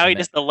this. Now he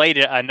just delayed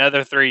it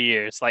another 3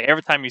 years. Like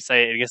every time you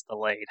say it, it gets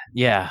delayed.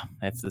 Yeah,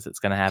 it's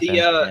gonna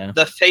happen.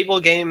 The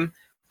Fable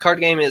card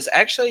game is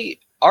actually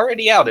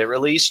already out. It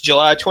released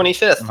July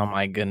 25th. Oh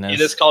my goodness!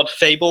 It is called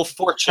Fable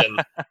Fortune.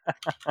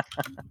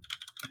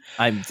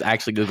 I'm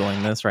actually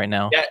googling this right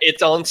now. Yeah,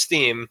 it's on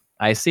Steam.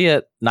 I see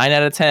it. 9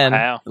 out of 10.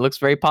 Wow. It looks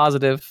very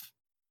positive.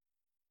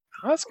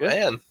 Oh, that's good.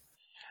 Man.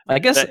 I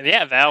guess.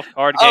 Yeah, Valve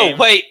card game. Oh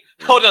wait,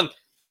 hold on.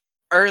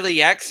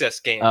 Early access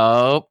game.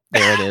 Oh,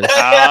 there it is.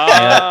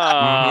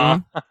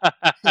 Oh.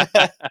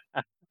 Mhm.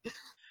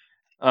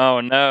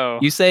 Oh no.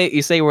 You say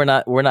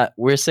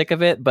we're sick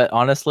of it, but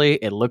honestly,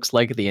 it looks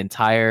like the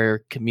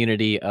entire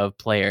community of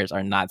players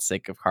are not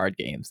sick of card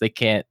games. They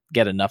can't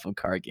get enough of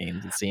card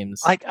games, it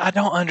seems. Like I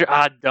don't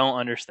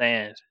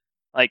understand.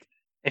 Like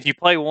if you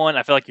play one,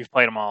 I feel like you've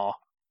played them all.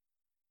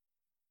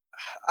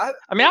 I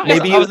mean,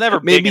 I was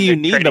never big maybe you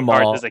into need trading them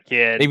cards all as a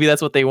kid. Maybe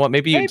that's what they want.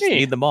 Maybe you just Maybe.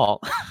 need them all.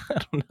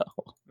 I don't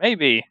know.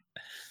 Maybe,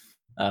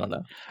 I don't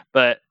know.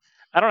 but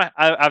I don't.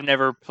 I've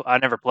never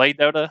played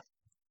Dota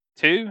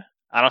 2.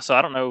 I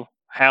don't know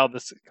how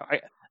this.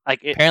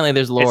 Apparently,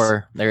 there's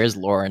lore. There is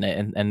lore in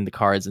it, and the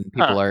cards, and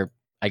people are,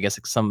 I guess,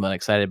 somewhat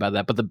excited about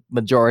that. But the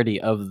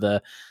majority of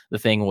the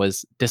thing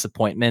was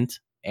disappointment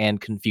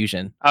and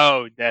confusion.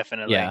 Oh,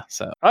 definitely. Yeah.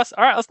 So All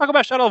right. Let's talk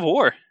about Shadow of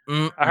War.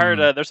 Mm-mm. I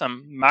heard there's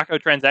some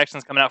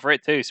microtransactions coming out for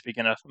it too.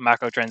 Speaking of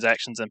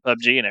microtransactions and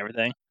PUBG and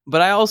everything.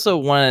 But I also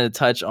wanted to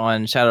touch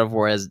on Shadow of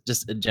War as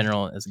just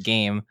a as a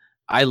game.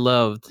 I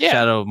loved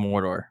Shadow of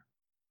Mordor.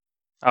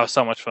 Oh,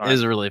 so much fun. It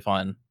was really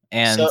fun.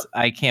 And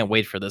I can't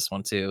wait for this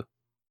one too.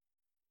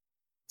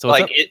 So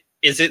like,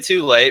 is it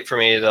too late for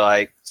me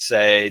to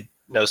say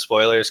no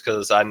spoilers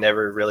because I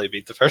never really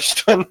beat the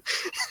first one?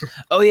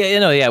 Oh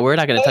yeah, we're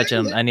not going to touch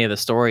on any of the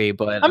story,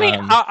 but I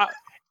mean,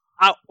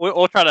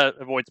 we'll try to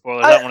avoid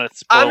spoilers. I don't want to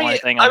spoil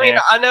anything.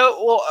 I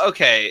know. Well,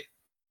 okay.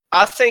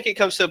 I think it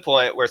comes to a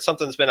point where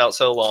something's been out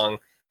so long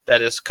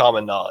that it's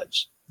common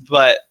knowledge,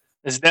 but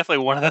it's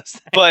definitely one of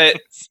those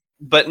things.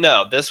 But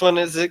no, this one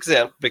is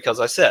exempt because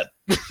I said.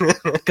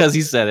 Because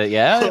he said it,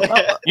 yeah.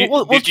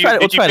 We'll did you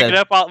pick it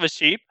up while it was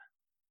cheap?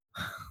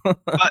 It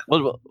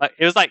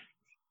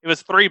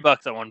was $3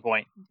 at one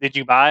point. Did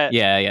you buy it?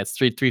 Yeah, it's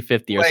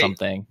 $3.50 or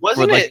something.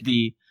 Wasn't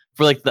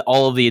for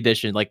all of the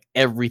edition, like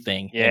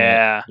everything?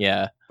 Yeah,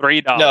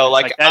 $3. No,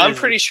 I'm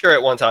pretty sure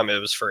at one time it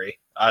was free.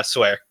 I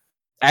swear.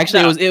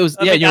 Actually, it was.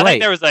 Yeah, you're I right.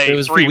 think there was it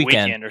was free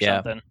weekend or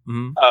something.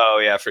 Mm-hmm.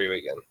 Oh yeah, free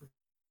weekend.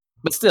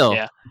 But still,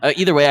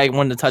 either way, I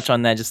wanted to touch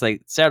on that. Just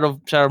like Shadow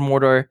of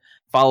Mordor,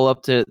 follow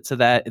up to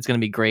that. It's going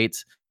to be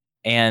great,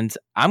 and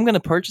I'm going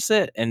to purchase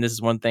it. And this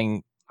is one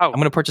thing. I'm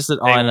going to purchase it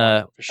on.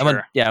 I'm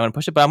going to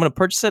push it, but I'm going to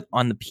purchase it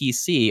on the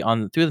PC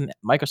through the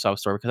Microsoft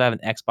Store because I have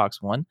an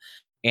Xbox One,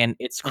 and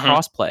it's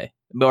crossplay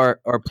or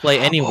play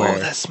anywhere. Oh,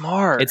 that's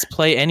smart. It's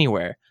play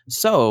anywhere.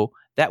 So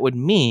that would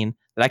mean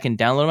that I can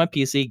download my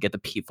PC, get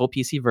the full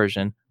PC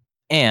version,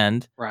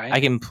 and I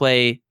can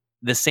play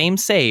the same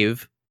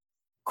save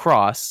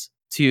cross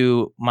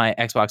to my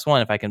Xbox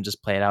One if I can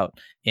just play it out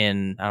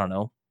in, I don't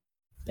know,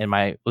 in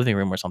my living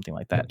room or something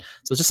like that.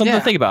 So it's just something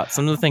to think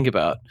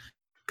about.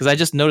 Because I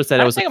just noticed that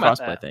it was a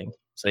crossplay thing.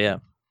 So yeah.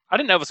 I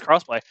didn't know it was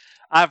crossplay.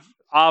 I've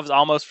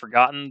almost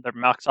forgotten that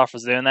Microsoft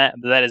was doing that,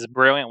 but that is a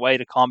brilliant way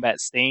to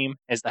combat Steam,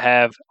 is to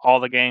have all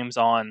the games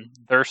on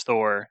their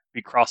store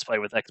be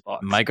crossplay with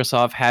Xbox.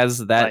 Microsoft has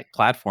that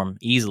platform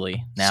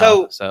easily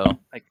now. So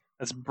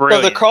that's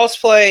brilliant. So the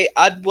crossplay,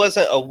 I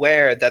wasn't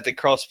aware that the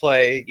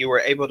crossplay, you were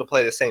able to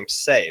play the same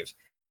save.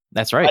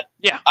 That's right.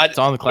 It's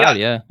on the cloud.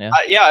 Yeah.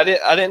 I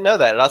didn't know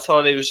that. And I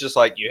thought it was just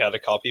like you had a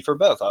copy for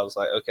both. I was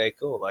like, okay,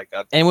 cool.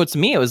 And what's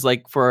me, it was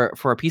like for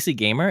a PC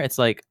gamer, it's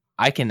like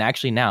I can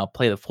actually now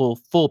play the full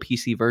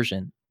PC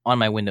version on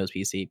my Windows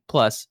PC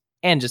Plus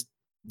and just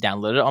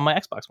download it on my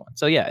Xbox One.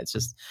 So yeah, it's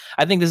just,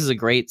 I think this is a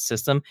great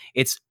system.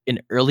 It's an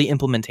early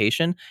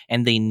implementation,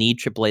 and they need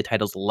AAA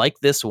titles like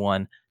this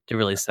one to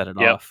really set it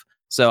off.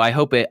 So I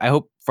hope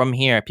from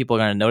here people are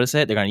going to notice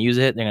it. They're going to use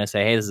it. They're going to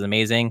say, "Hey, this is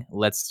amazing.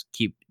 Let's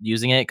keep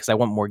using it," because I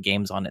want more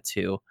games on it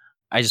too.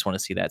 I just want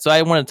to see that. So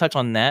I want to touch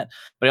on that,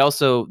 but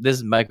also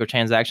this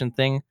microtransaction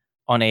thing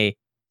on a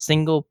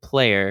single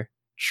player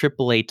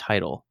AAA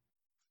title,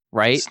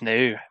 right? It's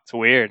new. It's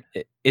weird.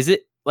 Is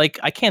it like,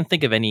 I can't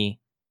think of any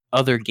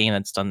other game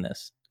that's done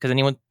this? Does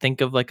anyone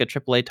think of like a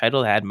AAA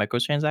title that had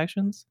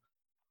microtransactions?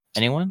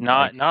 Anyone?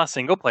 Not a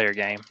single player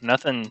game.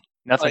 Nothing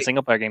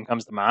single player game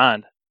comes to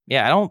mind.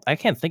 Yeah, I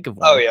can't think of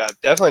one. Oh yeah,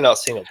 definitely not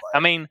single player. I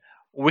mean,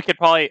 we could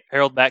probably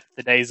herald back to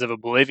the days of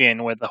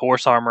Oblivion with the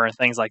horse armor and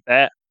things like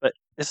that, but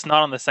it's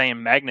not on the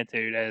same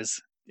magnitude as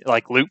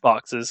like loot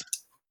boxes.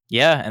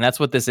 Yeah, and that's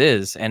what this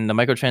is. And the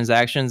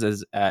microtransactions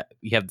is,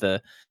 you have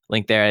the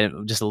link there,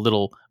 just a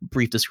little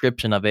brief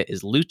description of it,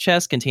 is loot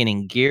chests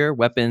containing gear,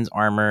 weapons,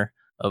 armor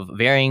of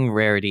varying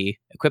rarity.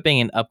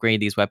 Equipping and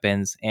upgrade these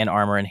weapons and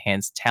armor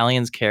enhance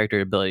Talion's character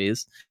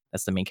abilities.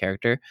 That's the main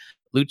character.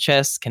 Loot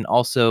chests can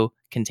also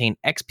contain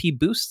XP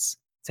boosts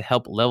to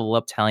help level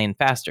up Talion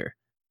faster.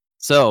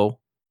 So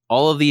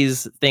all of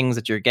these things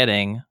that you're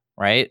getting,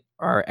 right,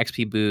 are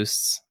XP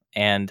boosts,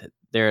 and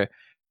they're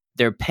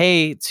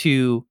pay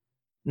to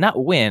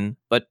not win,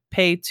 but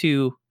pay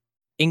to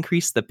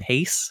increase the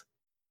pace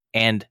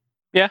and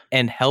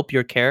help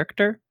your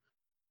character.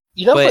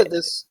 You know what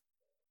this?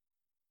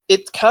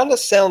 It kind of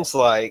sounds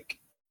like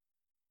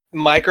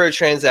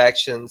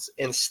microtransactions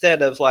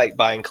instead of like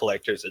buying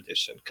collector's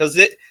edition, because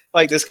it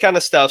like this kind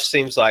of stuff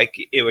seems like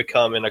it would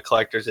come in a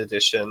collector's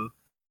edition,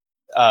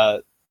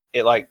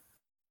 it like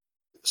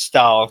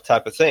style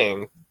type of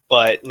thing.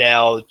 But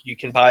now you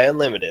can buy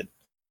unlimited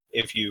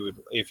if you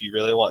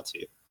really want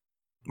to.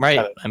 Right.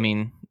 Kind of. I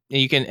mean,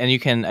 you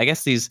can. I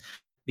guess these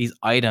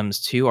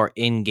items too are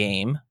in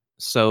game,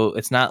 so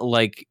it's not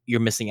like you're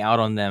missing out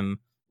on them.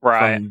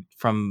 Right.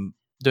 From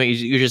doing.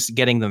 You're just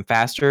getting them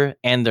faster,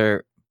 and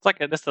they're. It's like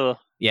just a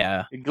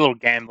little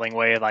gambling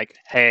way. Like,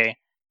 hey,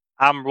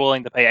 I'm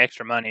willing to pay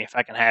extra money if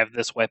I can have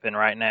this weapon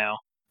right now.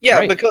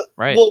 Yeah,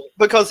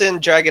 because in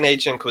Dragon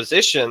Age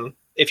Inquisition,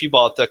 if you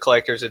bought the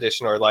collector's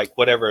edition or like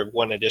whatever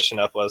one edition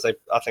up was,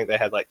 I think they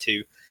had like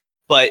two,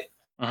 but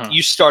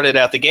you started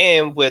out the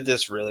game with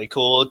this really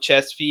cool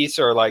chest piece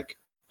or like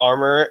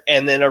armor,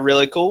 and then a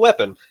really cool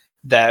weapon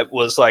that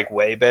was like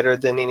way better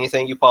than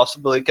anything you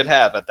possibly could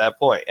have at that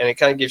point, and it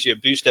kind of gives you a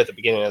boost at the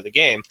beginning of the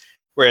game.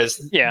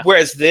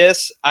 Whereas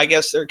this, I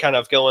guess they're kind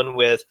of going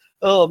with,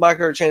 oh,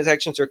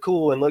 microtransactions are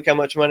cool, and look how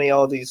much money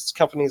all these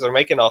companies are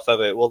making off of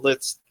it. Well,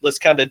 let's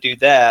kind of do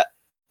that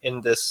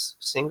in this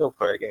single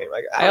player game.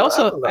 Like, I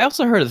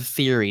also heard a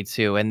theory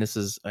too, and this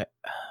is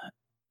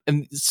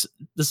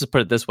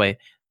put it this way: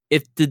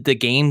 did the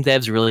game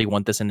devs really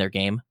want this in their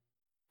game?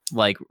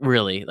 Like,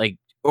 really, like,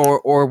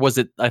 or was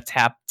it a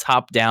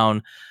top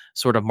down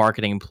sort of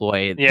marketing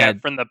ploy?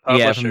 From the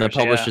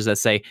publishers that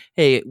say,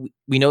 hey,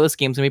 we know this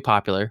game's gonna be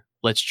popular.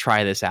 Let's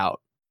try this out,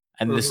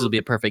 and this will be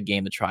a perfect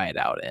game to try it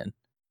out in.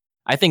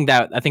 I think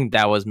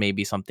that was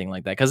maybe something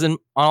like that. Because in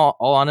all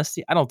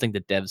honesty, I don't think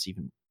the devs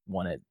even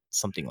wanted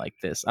something like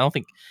this. I don't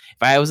think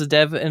if I was a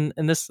dev in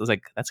this, I was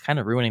like, that's kind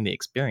of ruining the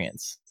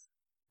experience.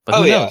 But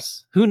who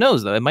knows? Who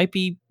knows though? It might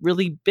be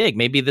really big.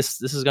 Maybe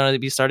this is going to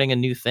be starting a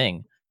new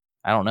thing.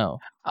 I don't know.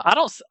 I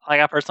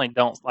personally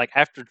don't like,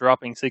 after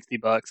dropping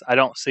 $60. I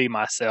don't see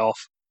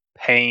myself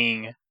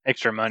paying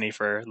extra money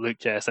for loot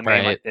chests and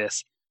game like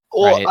this.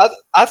 Well,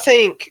 I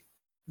think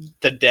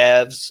the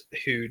devs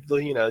who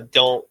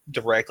don't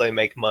directly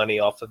make money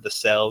off of the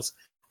sales,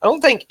 I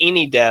don't think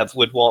any dev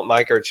would want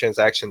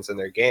microtransactions in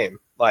their game.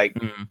 Like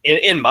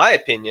in my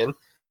opinion,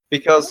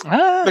 because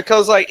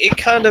like it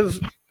kind of,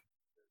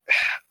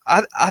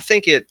 I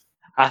think it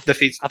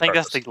defeats. I think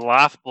that's the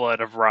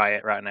lifeblood of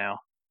Riot right now.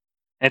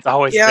 It's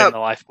always been the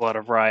lifeblood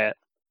of Riot.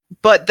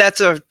 But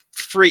that's a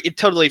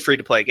totally free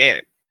to play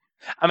game.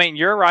 I mean,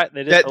 you're right.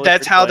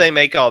 That's how they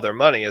make all their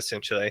money,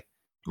 essentially.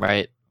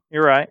 Right.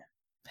 You're right.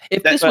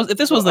 If this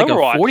was like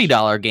Overwatch. a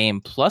 $40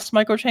 game plus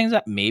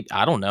microtransactions, maybe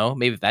I don't know.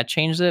 Maybe if that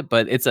changed it,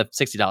 but it's a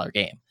 $60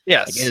 game.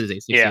 Yes, Like, it is a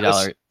Yeah,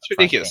 $60. it's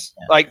ridiculous.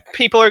 Game, yeah. Like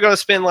people are going to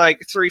spend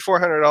like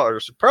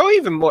 $300-$400, probably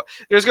even more.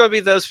 There's going to be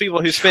those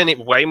people who spend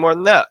way more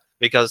than that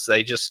because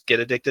they just get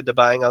addicted to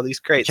buying all these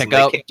crates. Check and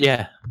out, they check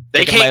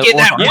out can't my get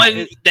that Warhammer.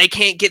 one. They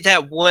can't get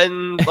that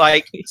one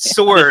like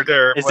sword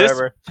or Is this-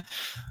 whatever.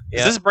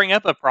 Does this bring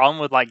up a problem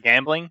with like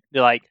gambling?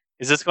 You're like,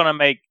 is this going to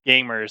make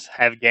gamers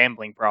have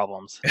gambling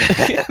problems?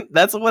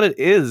 That's what it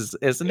is,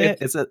 isn't it?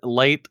 It's a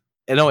light.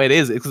 No, it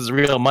is. It's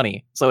real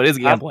money, so it is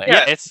gambling.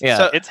 Yeah,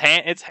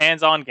 It's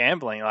hands-on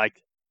gambling.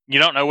 Like you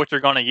don't know what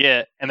you're going to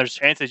get, and there's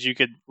chances you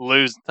could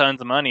lose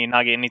tons of money and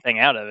not get anything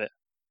out of it.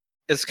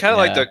 It's kind of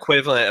like the Yeah.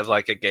 equivalent of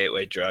like a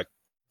gateway drug.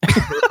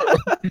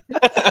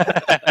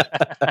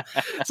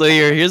 So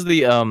here's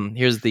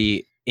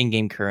the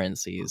in-game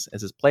currencies. It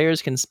says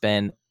players can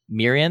spend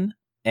Mirian,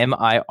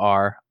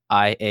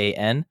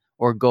 Mirian,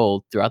 or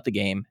gold throughout the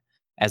game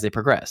as they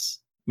progress.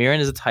 Mirian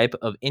is a type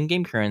of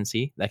in-game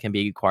currency that can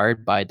be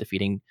acquired by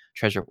defeating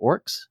treasure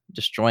orcs,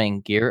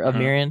 destroying gear of Mhm.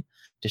 Mirian,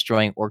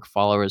 destroying orc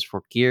followers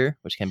for gear,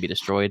 which can be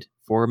destroyed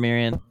for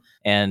Mirian,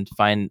 and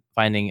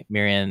finding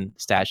Mirian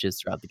stashes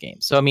throughout the game.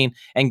 So I mean,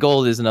 and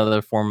gold is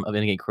another form of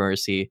in-game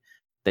currency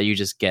that you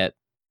just get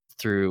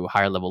through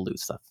higher level loot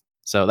stuff.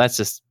 So that's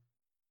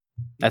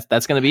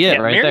going to be it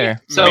right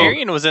there. So-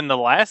 Marion was in the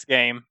last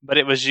game, but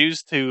it was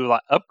used to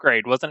like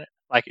upgrade, wasn't it?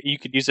 Like you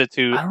could use it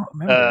to I don't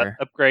remember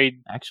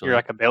upgrade actually. your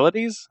like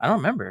abilities. I don't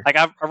remember. Like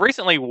I've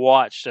recently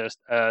watched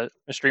a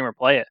streamer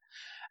play it,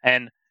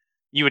 and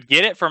you would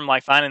get it from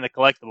like finding the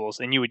collectibles,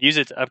 and you would use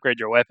it to upgrade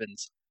your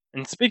weapons.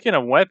 And speaking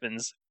of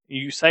weapons,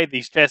 you say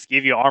these chests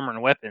give you armor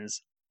and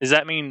weapons. Does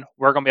that mean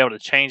we're going to be able to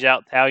change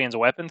out Talion's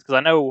weapons? Because I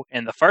know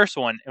in the first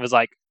one it was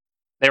like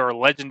they were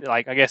like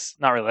I guess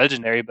not really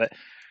legendary, but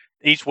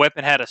each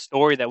weapon had a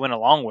story that went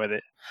along with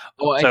it.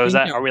 Oh, So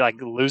are we like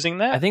losing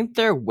that? I think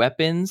they're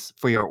weapons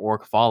for your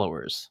orc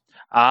followers.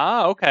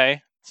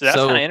 Okay. So that's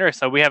So- kind of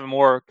interesting. So we have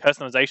more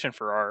customization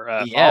for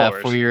our Yeah,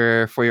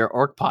 followers. for your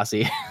orc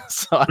posse.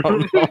 So I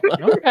don't know.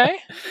 Okay.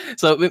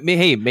 So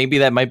hey, maybe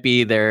that might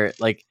be their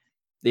like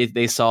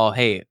they saw,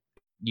 hey,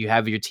 you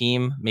have your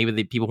team. Maybe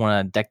the people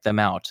want to deck them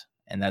out,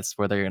 and that's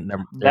where they're earn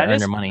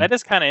their money. That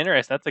is kind of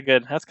interesting.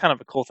 That's kind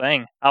of a cool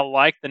thing. I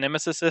like the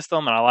Nemesis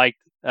system, and I like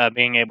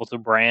being able to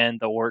brand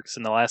the orcs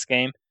in the last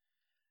game. And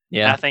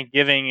Yeah. I think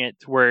giving it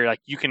to where like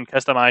you can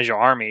customize your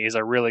army is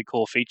a really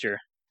cool feature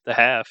to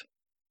have.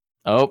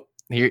 Oh,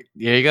 here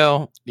you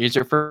go. Here's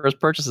your first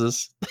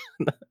purchases.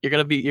 you're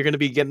gonna be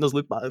getting those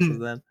loot boxes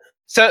then.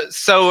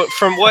 So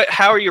from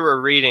how you were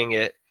reading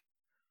it,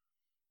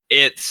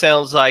 it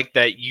sounds like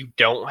that you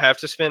don't have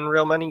to spend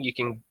real money. You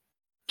can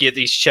get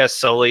these chests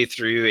solely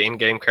through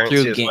in-game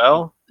currency as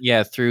well.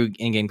 Yeah, through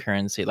in-game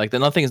currency. Like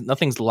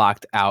nothing's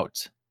locked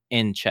out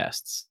in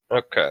chests.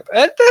 Okay,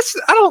 I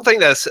don't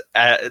think that's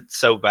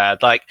so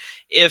bad. Like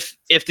if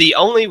the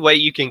only way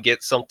you can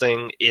get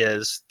something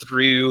is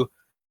through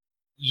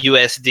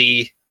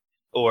USD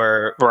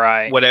or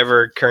Right.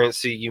 whatever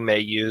currency you may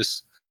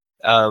use,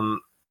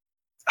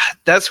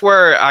 that's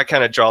where I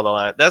kind of draw the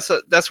line.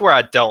 That's where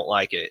I don't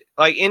like it.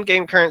 Like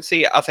in-game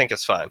currency, I think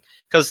it's fine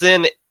because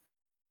then,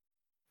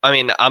 I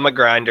mean, I'm a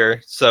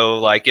grinder, so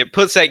like it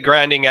puts that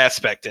grinding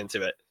aspect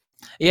into it.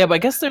 Yeah, but I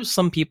guess there's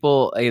some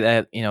people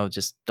that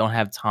just don't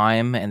have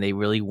time and they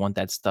really want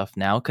that stuff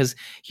now. Because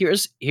here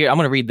I'm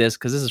going to read this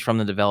because this is from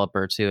the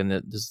developer too, and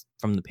this is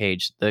from the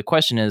page. The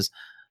question is,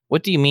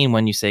 what do you mean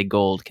when you say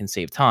gold can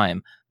save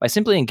time? By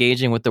simply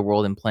engaging with the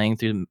world and playing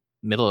through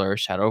Middle-earth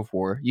Shadow of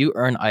War, you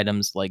earn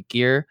items like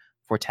gear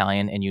for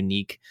Talion and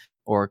unique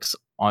orcs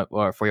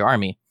for your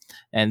army.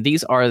 And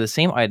these are the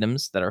same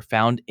items that are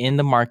found in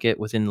the market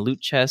within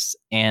loot chests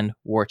and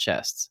war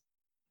chests.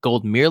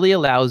 Gold merely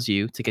allows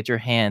you to get your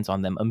hands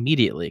on them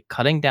immediately,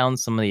 cutting down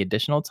some of the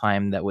additional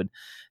time that would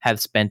have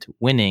spent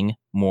winning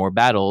more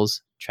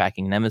battles,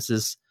 tracking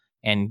nemesis,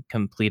 and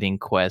completing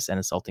quests and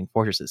assaulting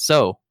fortresses.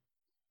 So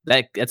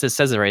it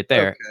says it right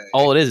there. Okay.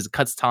 All it is it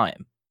cuts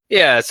time.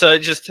 Yeah, so it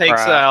just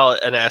takes Right.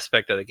 out an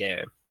aspect of the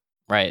game.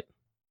 Right.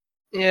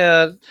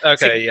 Yeah.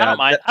 Okay. See, yeah.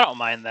 I don't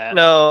mind that.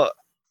 No.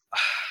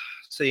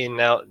 See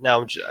now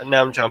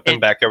I'm jumping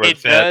back over the it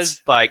fence.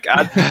 does- Like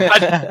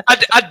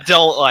I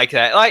don't like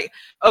that. Like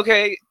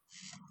okay,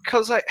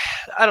 because like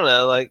I don't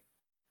know. Like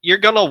you're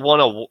gonna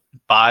want to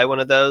buy one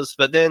of those,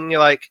 but then you're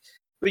like,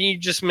 but you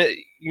just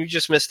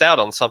missed out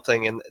on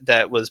something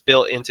that was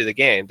built into the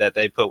game that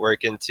they put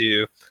work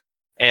into,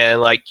 and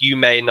like you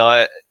may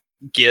not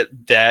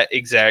get that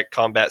exact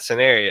combat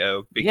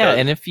scenario because Yeah,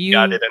 and if you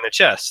got it in a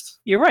chest.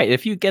 You're right.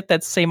 If you get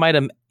that same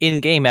item in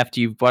game after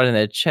you've bought it in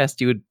a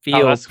chest, you would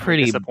feel that's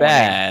pretty disappointing.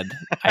 bad.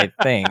 I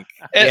think.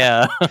 It-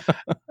 Yeah.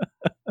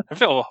 I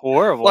feel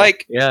horrible.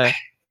 Like Yeah.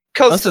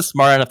 because Unless it's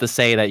smart enough to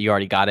say that you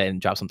already got it and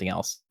drop something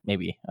else.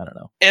 Maybe. I don't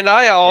know. And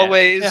I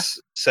always yeah.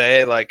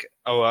 say like,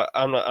 oh,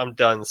 I'm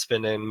done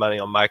spending money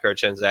on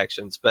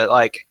microtransactions, but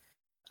like,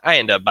 I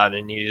end up buying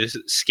a new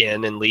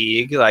skin in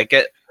League. Like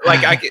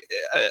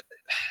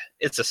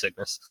it's a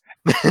sickness.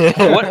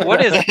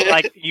 What is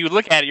like? You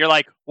look at it, you're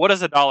like, what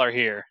is $1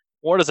 here?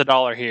 What is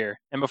 $1 here?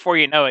 And before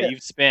you know it,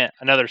 you've spent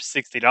another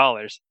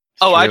 $60.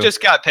 Oh, I True.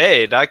 just got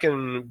paid. I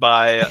can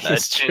buy a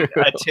It's true.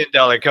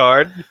 $10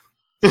 card.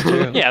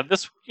 True.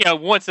 Yeah,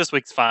 once this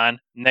week's fine.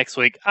 Next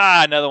week,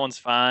 another one's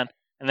fine.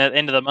 And at the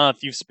end of the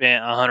month, you've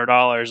spent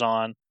 $100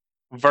 on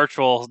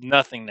virtual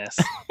nothingness.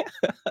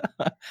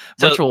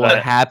 Virtual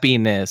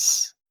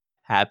happiness.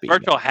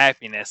 Virtual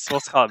happiness.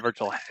 Let's call it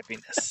virtual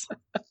happiness.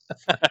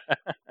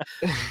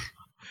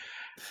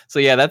 So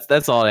yeah,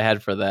 that's all I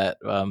had for that.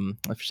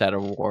 For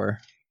Shadow War.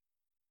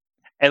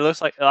 It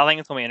looks like, I think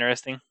it's gonna be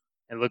interesting.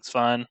 It looks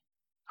fun.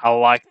 I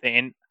like the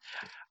end.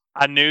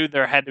 I knew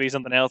there had to be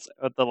something else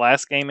with the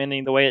last game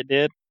ending the way it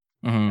did,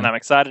 and I'm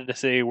excited to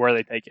see where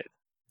they take it.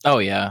 Oh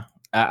yeah,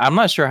 I'm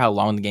not sure how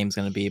long the game's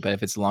going to be, but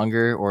if it's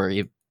longer or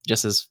if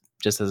just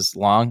as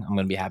long, I'm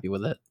going to be happy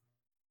with it.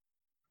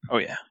 Oh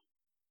yeah.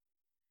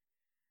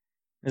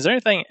 Is there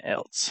anything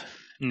else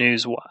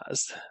news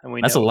wise?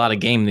 That's a lot of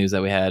game news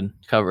that we had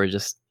covered.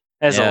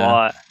 That's a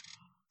lot.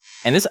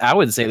 And this, I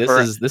would say,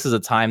 this is a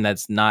time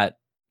that's not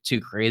too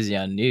crazy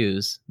on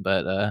news,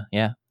 but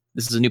yeah,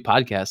 this is a new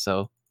podcast,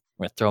 so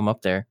we're gonna throw them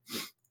up there.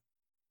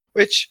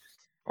 I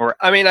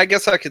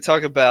guess I could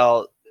talk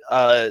about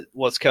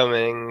what's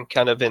coming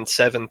kind of in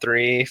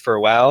 7.3 for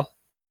WoW.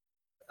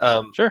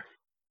 Sure.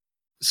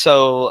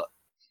 So,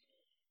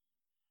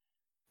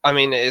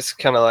 it's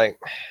kind of like,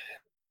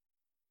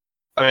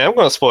 I'm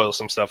going to spoil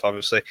some stuff,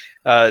 obviously,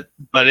 but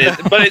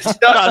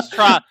it's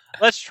not.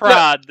 Let's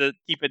try to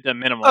keep it to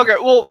minimum. Okay.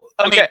 Well,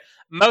 okay.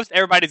 Most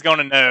everybody's going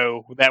to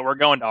know that we're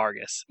going to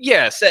Argus.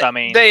 Yes. So,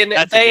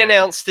 they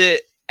announced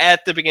it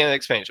at the beginning of the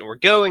expansion. We're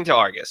going to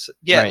Argus.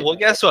 Yeah. Right. Well,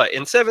 guess what?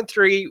 In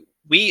 7.3,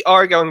 we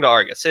are going to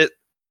Argus.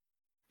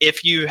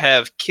 If you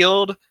have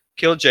killed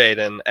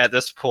Jaden at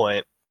this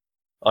point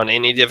on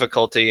any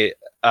difficulty,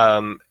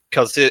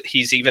 because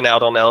he's even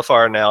out on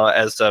LFR now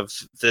as of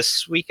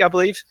this week, I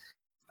believe.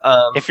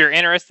 If you're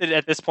interested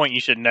at this point,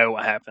 you should know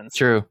what happens.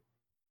 True.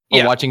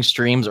 Or watching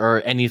streams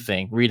or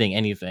anything, reading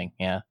anything.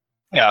 Yeah,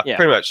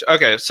 pretty much.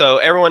 Okay, so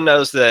everyone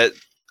knows that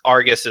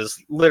Argus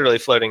is literally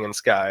floating in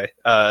sky.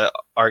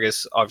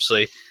 Argus,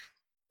 obviously,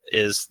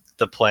 is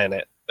the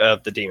planet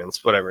of the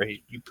demons, whatever.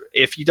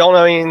 If you don't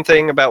know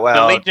anything about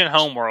WoW... The Legion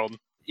homeworld.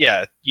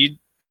 Yeah,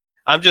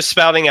 I'm just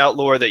spouting out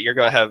lore that you're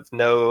going to have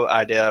no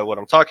idea what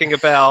I'm talking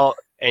about,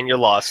 and you're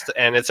lost,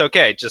 and it's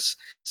okay. Just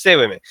stay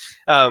with me.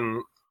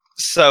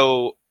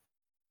 So,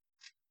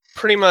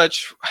 pretty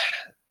much,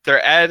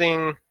 they're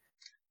adding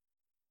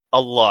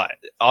a lot.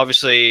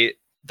 Obviously,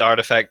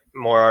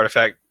 more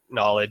artifact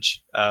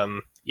knowledge.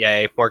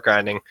 Yay, more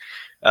grinding.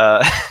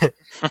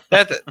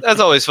 That's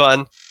always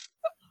fun.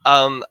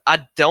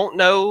 I don't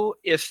know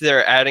if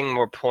they're adding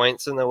more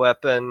points in the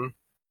weapon,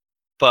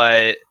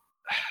 but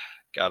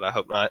God, I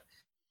hope not.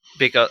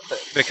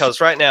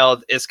 Because right now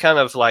it's kind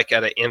of like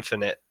at an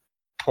infinite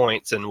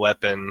points and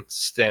weapon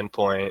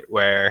standpoint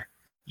where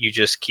you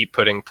just keep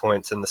putting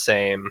points in the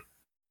same.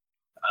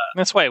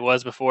 That's why it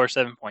was before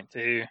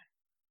 7.2.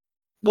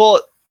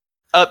 Well,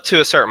 up to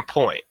a certain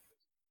point.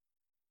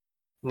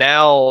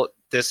 Now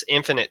this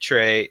infinite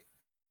trait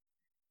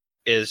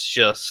is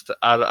just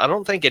I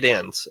don't think it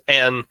ends.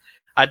 And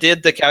I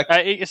did the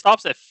calculation. It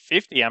stops at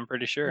 50, I'm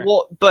pretty sure.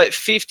 Well, but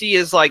 50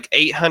 is like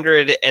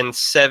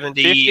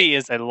 870. 50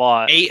 is a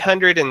lot.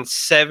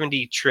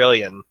 870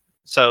 trillion.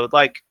 So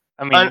like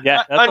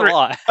that's a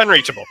lot.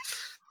 Unreachable.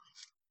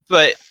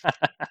 But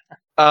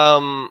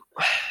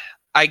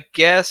I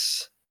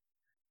guess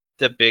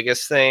the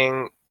biggest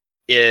thing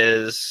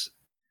is,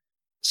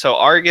 so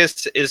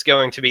Argus is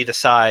going to be the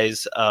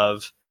size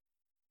of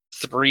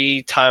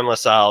 3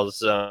 Timeless Isles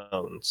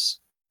zones,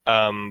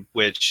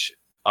 which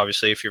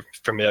obviously if you're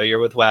familiar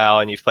with WoW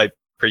and you've played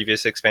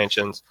previous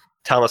expansions,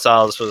 Timeless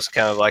Isles was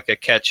kind of like a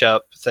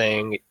catch-up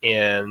thing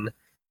in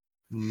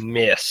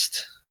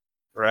Mist,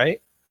 right?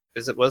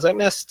 Was that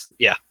Mist?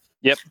 Yeah.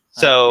 Yep.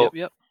 So,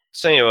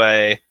 So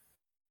anyway,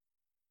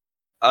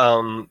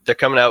 they're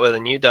coming out with a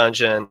new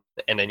dungeon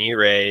and a new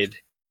raid,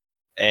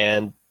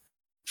 and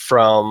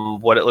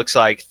from what it looks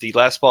like, the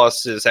last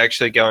boss is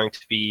actually going to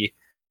be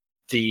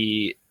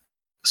the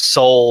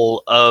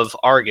soul of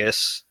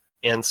Argus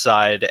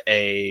inside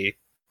a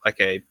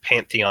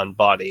Pantheon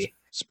body.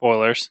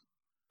 Spoilers.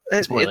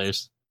 No,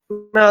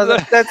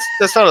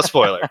 that's not a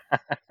spoiler.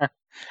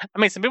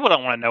 Some people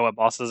don't want to know what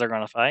bosses are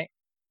going to fight.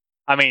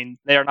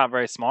 They are not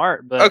very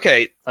smart, but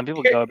okay, some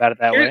people go about it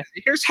that way.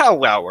 Here's how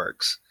WoW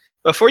works.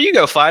 Before you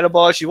go fight a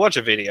boss, you watch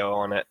a video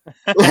on it.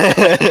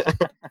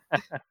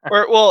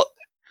 Well,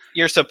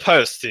 you're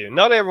supposed to.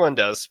 Not everyone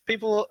does.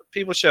 People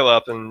show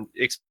up and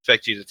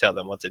expect you to tell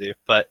them what to do,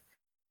 but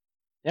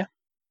yeah.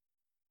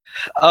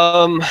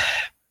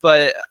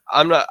 But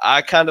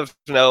I kind of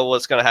know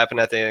what's going to happen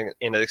at the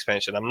end of the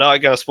expansion. I'm not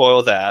going to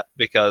spoil that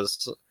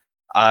because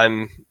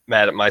I'm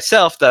mad at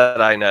myself that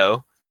I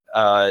know.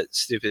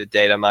 Stupid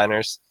data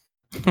miners.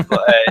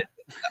 But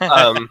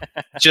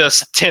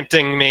just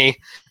tempting me.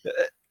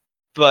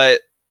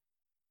 But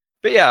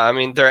But yeah, I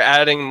mean, they're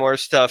adding more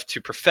stuff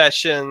to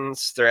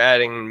professions. They're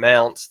adding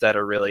mounts that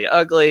are really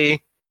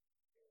ugly.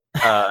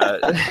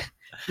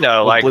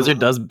 No, What like Blizzard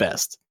does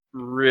best.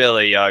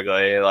 really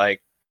ugly,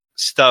 like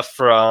stuff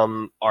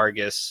from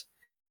Argus.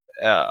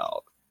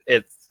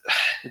 It's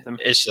just Get them out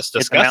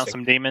disgusting.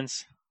 some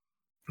demons.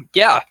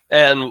 Yeah,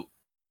 and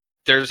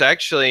there's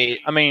actually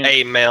I mean,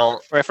 a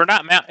mount. if we're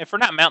not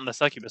mounting the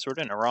succubus, we're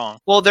doing it wrong.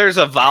 Well, there's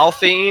a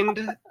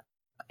Valfiend,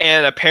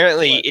 and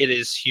apparently it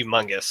is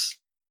humongous.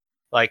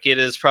 Like it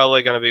is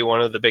probably going to be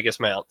one of the biggest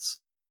mounts.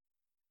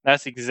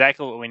 That's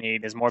exactly what we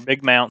need: is more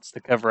big mounts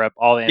to cover up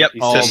all the Yep,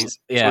 NPCs, so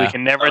yeah. we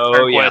can never Oh,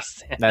 turn yeah.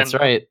 quests. in. That's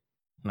right.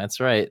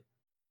 That's right.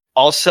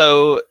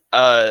 Also,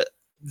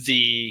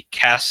 the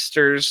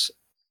casters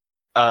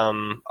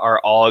are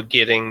all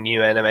getting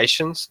new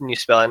animations, new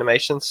spell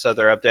animations. So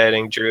they're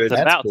updating druids, It's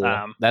That's about cool.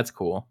 time. That's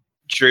cool.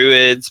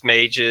 druids,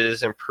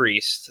 mages, and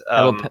priests.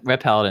 How about Red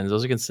Paladins?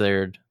 Those are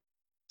considered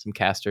some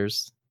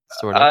casters,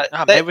 sort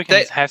of. Maybe we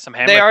can have some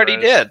hammer they already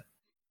throws. did,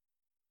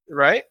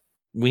 right?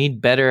 We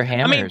need better I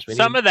hammers. mean,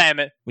 some of them.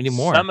 we need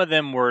more. Some of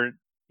them were.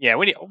 Yeah,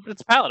 we need.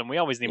 It's Paladin. We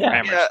always need more Yeah.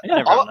 hammers. Yeah,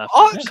 We never have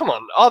enough. Come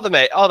on, all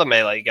the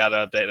melee got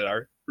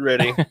updated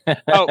already.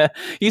 Oh,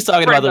 he's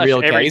talking pretty about the much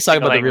real. every He's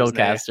talking about the single real angle's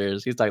there.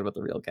 casters. He's talking about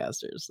the real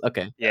casters.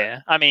 Okay, Yeah,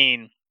 I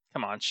mean,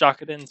 come on,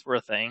 Shakadins were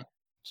a thing.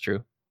 it's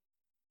true.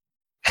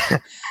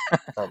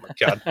 Oh my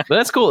god. But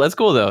that's cool. That's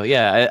cool though.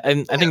 Yeah, I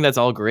think that's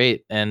all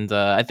great. And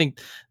I think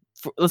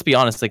let's be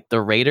honest, like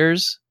the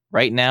raiders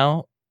right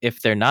now,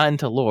 if they're not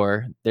into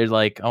lore, they're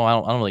like, oh, I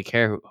don't really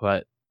care who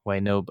I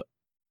know, but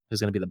who's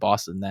going to be the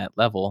boss in that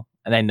level,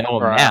 and I know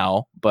him Right.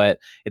 now. But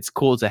it's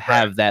cool to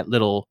have that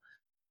little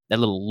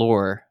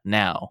lore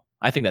now.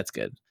 I think that's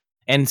good.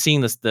 And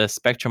seeing the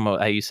spectrum of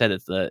how you said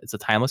it's a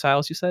timeless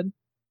house. You said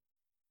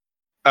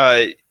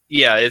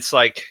Yeah, it's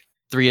like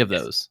 3 of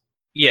those.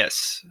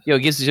 yes. It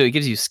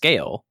gives you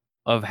scale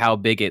of how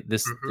big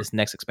this Mhm.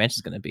 next expansion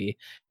is going to be.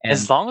 And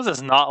As long as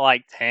it's not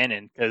like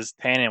Tannen, because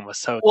Tannen was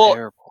so Well,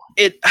 terrible.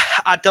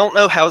 I don't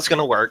know how it's going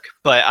to work,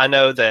 but I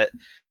know that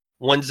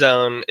one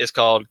zone is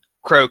called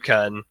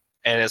Crokun,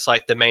 and it's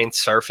like the main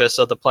surface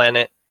of the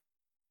planet,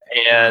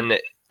 and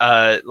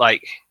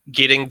like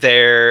getting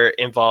there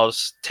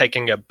involves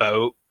taking a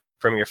boat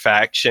from your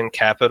faction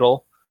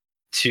capital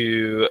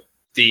to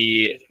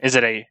the Is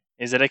it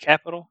a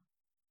capital?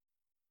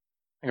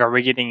 Like, are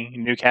we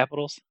getting new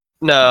capitals?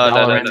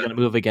 Valorant's going to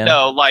move again.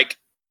 no, like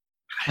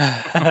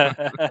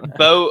Like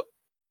boat.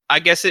 I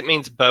guess it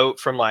means boat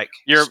from like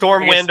Your-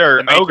 Stormwind I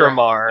or guess the major-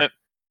 Ogremar.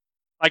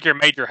 your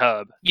major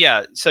hub.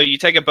 Yeah, so you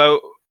take a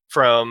boat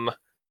from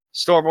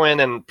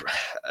Stormwind and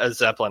a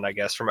Zeppelin, I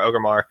guess, from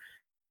Ogremar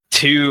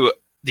to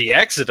the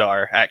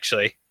Exodar,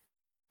 actually.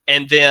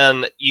 And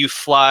then you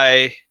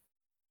fly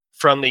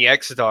from the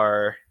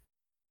Exodar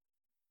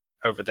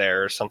over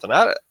there or something.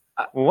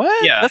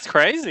 What? Yeah. That's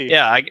crazy.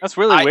 Yeah, That's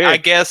really weird. I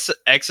guess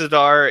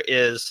Exodar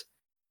is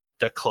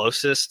the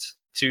closest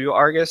to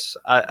Argus.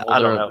 I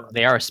don't know.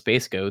 They are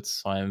space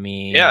goats. So I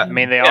mean, Yeah. I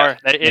mean, they Yeah.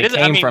 are. It is. I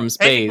came mean, from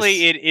space.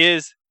 technically, it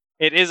is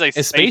a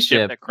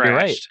spaceship that crashed.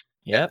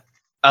 You're right.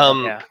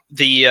 Yep. Yeah.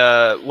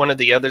 The one of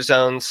the other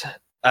zones,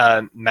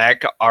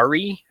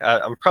 Mag-Ari.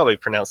 I'm probably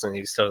pronouncing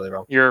these totally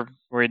wrong.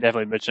 We're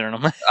definitely butchering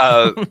them.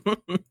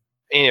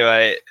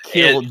 Anyway,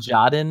 Kill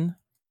Jodin.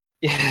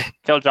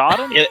 Kill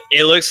Jordan?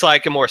 it looks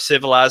like a more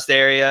civilized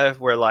area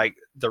where like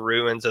the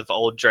ruins of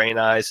old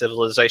Draenei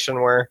civilization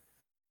were.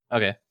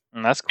 Okay.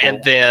 That's cool.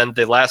 And then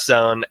the last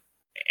zone,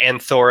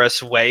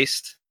 Anthoris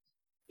Waste,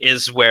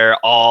 is where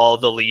all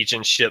the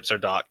Legion ships are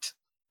docked.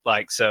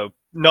 Like, so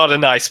not a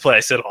nice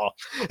place at all.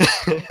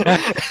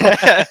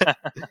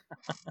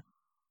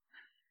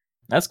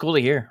 That's cool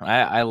to hear.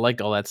 I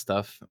like all that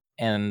stuff.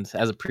 And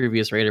as a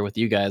previous raider with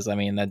you guys, I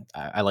mean, that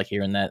I like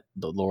hearing that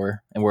the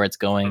lore and where it's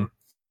going.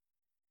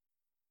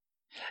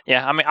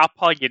 Yeah, I mean, I'll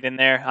probably get in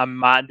there. I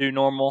might do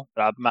normal,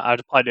 but I'll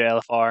probably do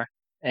LFR,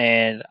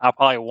 and I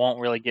probably won't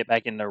really get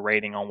back into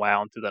raiding on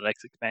WoW until the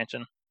next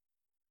expansion.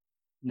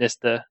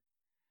 Just to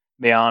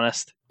be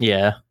honest,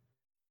 Yeah.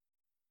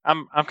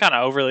 I'm kind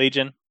of over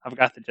Legion. I've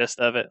got the gist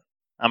of it.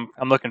 I'm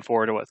looking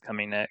forward to what's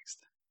coming next.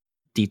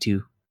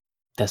 D2,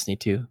 Destiny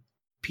 2,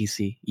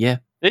 PC. Yeah.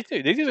 These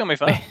two's gonna be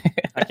fun.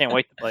 I can't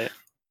wait to play it.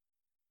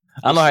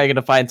 I don't know how you're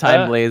gonna find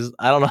time, Uh, Blaze.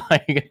 I don't know how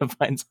you're gonna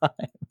find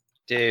time.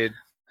 Dude,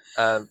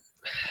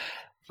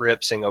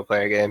 rip single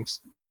player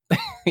games.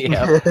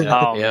 Yep.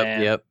 Oh, yep.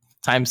 man. Yep.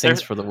 Time sinks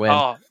There's- for the win.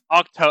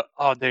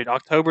 Dude,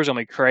 October's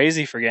gonna be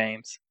crazy for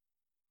games.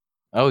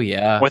 Oh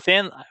yeah.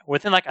 Within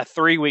like a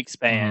 3-week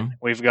span,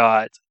 we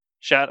got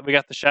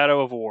the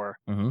Shadow of War.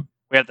 Mhm.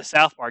 We have the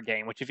South Park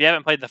game, which if you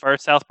haven't played the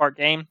first South Park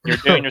game, you're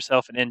doing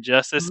yourself an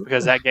injustice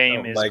because that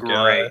game Oh is my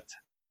God. great.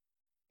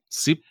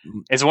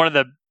 It's one of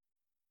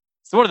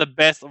the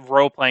best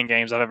role playing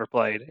games I've ever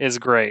played. It's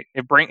great.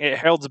 It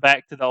holds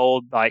back to the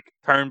old like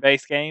turn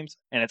based games,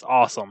 and it's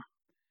awesome.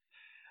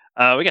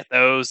 We got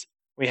those.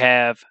 We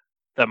have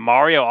the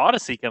Mario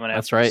Odyssey coming out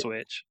That's for right.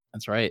 Switch.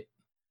 That's right.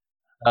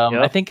 I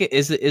Yep. think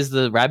is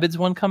the Rabbids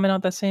one coming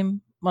out that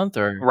same month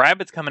or?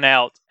 Rabbids coming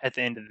out at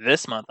the end of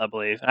this month, I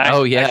believe. I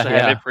Oh, yeah, actually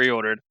have yeah. it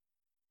pre-ordered.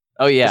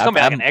 Oh yeah, It's gonna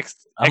be like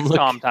an I'm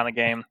XCOM kind of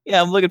game.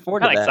 yeah, I'm looking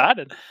forward to Kind of that.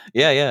 excited.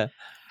 Yeah.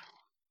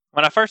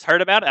 When I first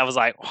heard about it, I was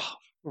like,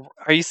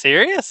 "Are you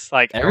serious?"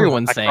 Like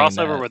Everyone's a saying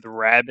crossover that. with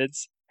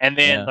Rabbids, and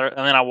then Yeah.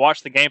 and then I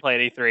watched the gameplay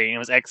at E3, and it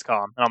was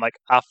XCOM, and I'm like,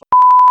 I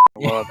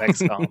love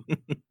XCOM.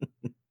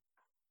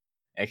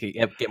 I could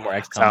get more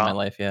XCOM in my So-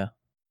 life. Yeah,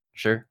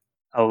 sure.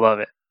 I love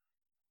it.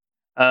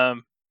 I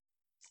know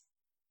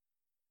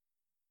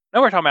we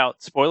were talking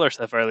about spoiler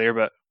stuff earlier,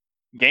 but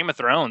Game of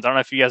Thrones. I don't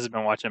know if you guys have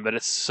been watching, but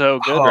it's so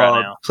good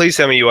right now. Please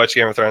tell me you watch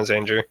Game of Thrones,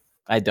 Andrew.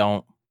 I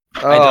don't.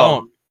 Oh, I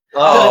don't.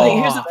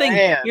 Here's the thing.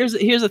 man.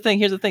 Here's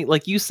the thing.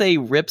 Like you say,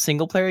 rip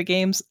single player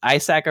games. I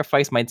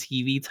sacrifice my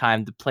TV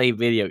time to play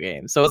video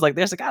games. So it's like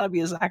there's got to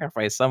be a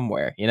sacrifice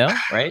somewhere,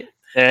 right?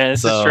 Yeah, this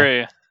is So-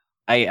 true.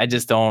 I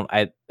just don't.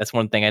 That's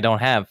one thing I don't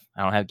have.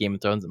 I don't have Game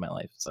of Thrones in my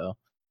life. So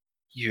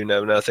You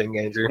know nothing,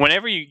 Andrew.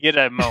 Whenever you get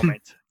a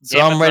moment, So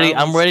Game I'm of ready-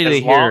 Thrones, I'm ready to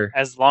as long- hear-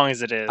 as long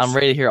as it is. I'm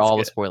ready to hear It's all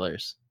the good.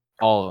 spoilers.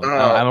 All of them.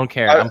 Uh, I don't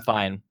care. I- I'm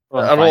fine. I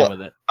I'm fine don't-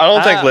 with it. I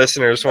don't think Ah.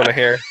 listeners want to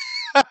hear.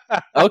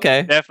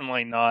 Okay.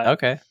 Definitely not.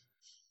 Okay.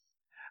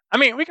 I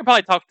mean, we can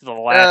probably talk to the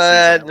last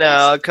season. at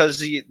No, least.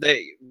 because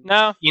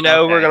No.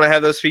 we're Okay. gonna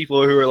have those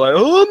people who are like,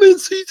 "Oh, I'm in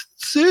season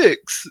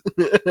 6."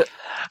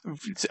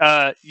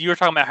 You were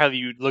talking about how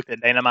you looked at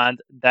data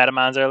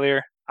mines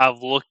earlier.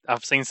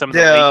 I've seen some of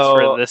the leaks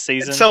for No, this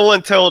season.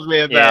 Someone told me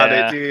about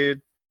Yeah. it,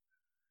 dude.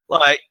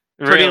 Like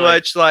pretty Really?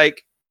 much,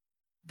 like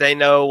they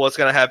know what's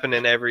gonna happen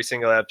in every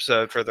single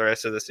episode for the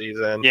rest of the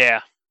season.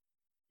 Yeah.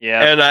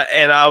 Yeah.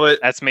 And I was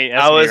That's me.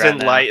 I was right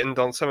now. enlightened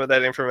on some of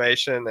that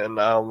information, and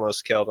I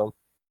almost killed him.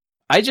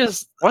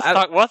 Let's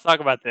We'll talk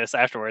about this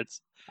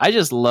afterwards. I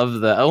just love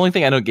the only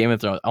thing I know Game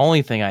of Thrones.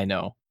 Only thing I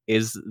know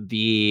is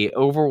the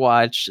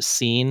Overwatch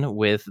scene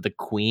with the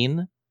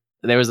Queen.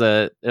 There was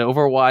an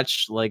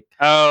Overwatch like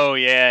Oh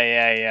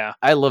yeah.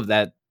 I love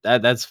that.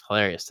 That's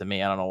hilarious to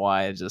me. I don't know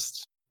why. It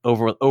just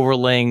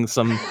overlaying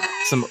some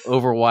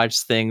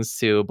Overwatch things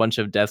to a bunch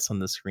of deaths on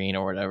the screen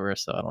or whatever.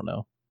 So I don't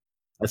know.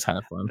 That's kind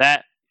of fun.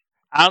 That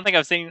I don't think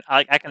I've seen.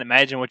 I can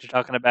imagine what you're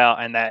talking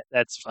about, and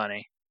that's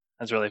funny.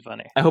 That's really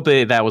funny. I hope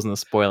that wasn't a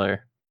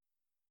spoiler.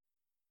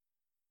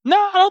 No,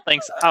 I don't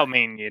think so. I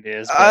mean, it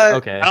is. But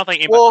Okay. I don't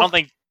think. well, I don't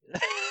think.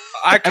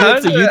 I I mean,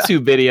 it's a kind of,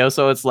 YouTube video,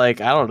 so it's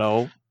like I don't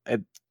know.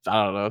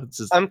 I don't know. It's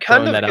just I'm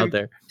kind throwing of that out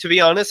there. to be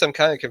honest, I'm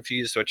kind of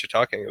confused what you're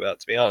talking about.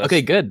 To be honest.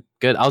 Okay, good.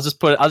 I'll just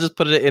put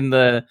it in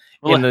the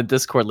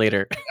Discord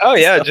later Oh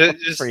yeah, So,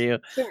 just for you.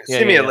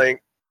 send me a yeah.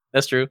 link.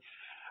 That's true.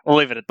 We'll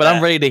leave it at But that.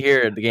 I'm ready to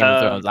hear the Game of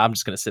Um, Thrones. I'm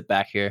just gonna sit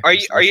back here. Are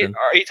just you listen.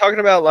 talking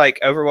about like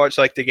Overwatch,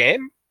 like the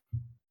game?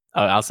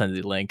 Oh, I'll send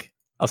you the link.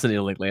 I'll send you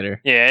the link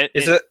later. Yeah.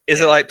 Is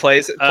it like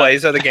plays of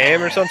the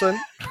game or something?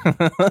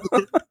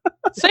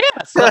 So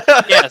yes,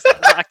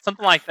 like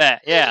something like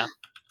that. Yeah.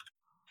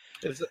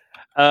 Is it-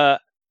 Have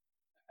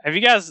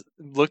you guys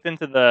looked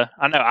into the?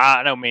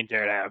 I know me and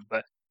Jared have,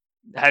 but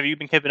have you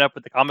been keeping up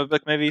with the comic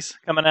book movies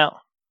coming out?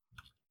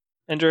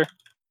 Andrew?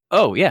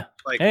 Oh yeah,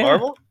 like Yeah.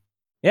 Marvel?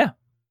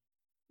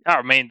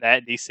 I mean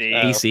that DC.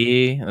 Oh.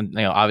 DC, and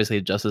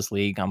obviously Justice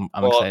League. I'm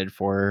Well- excited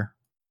for.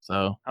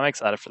 So I'm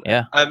excited for that.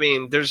 yeah. I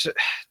mean, there's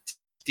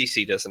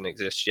DC doesn't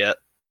exist yet.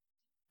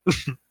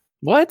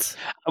 What?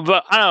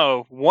 But I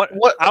know what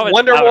Wonder I would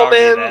argue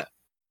Woman that.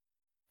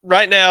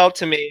 right now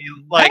to me,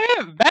 like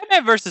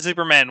Batman versus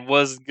Superman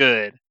was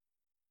good.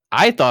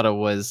 I thought it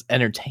was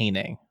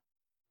entertaining.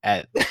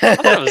 I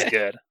thought it was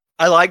good.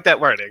 I like that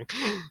wording.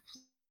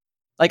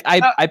 Like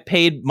I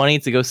paid money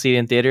to go see it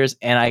in theaters,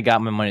 and I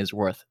got my money's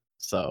worth.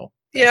 So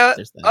Yeah,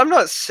 there's that. I'm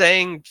not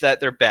saying that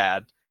they're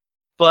bad,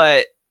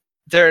 but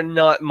they're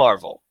not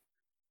Marvel.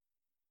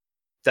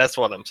 That's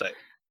what I'm saying.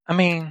 I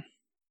mean,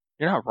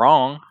 you're not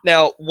wrong.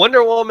 Now,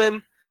 Wonder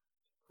Woman,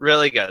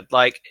 really good.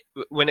 Like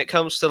when it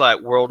comes to like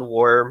World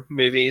War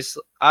movies,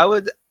 I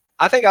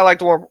think I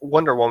liked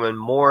Wonder Woman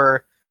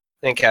more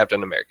than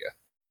Captain America.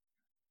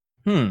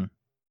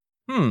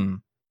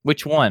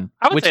 Which one?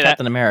 I would Which say that-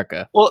 Captain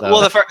America? Well,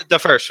 though? the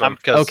first one.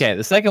 'Cause- Okay,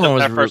 the second one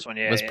was the first one,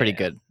 yeah, was yeah, pretty yeah.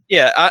 good.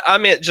 Yeah, I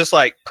meant just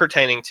like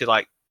pertaining to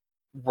like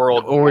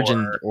World War.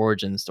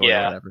 Origin story,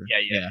 Yeah, or whatever.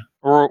 yeah.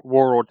 World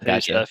War II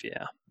Gotcha. stuff.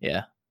 Yeah.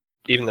 yeah.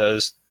 Even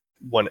those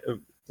World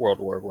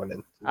War One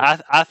and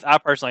I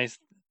personally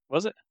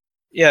was it.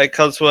 yeah,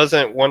 because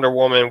wasn't Wonder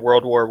Woman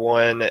World War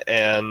One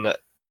and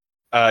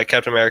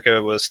Captain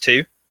America was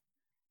 2?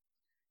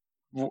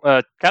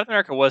 Captain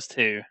America was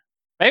 2.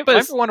 Maybe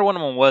Wonder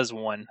Woman was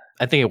 1.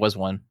 I think it was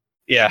one.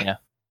 Yeah.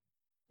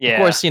 Yeah. Of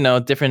course,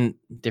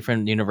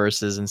 different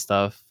universes and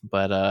stuff.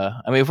 But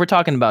I mean, if we're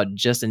talking about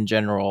just in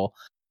general,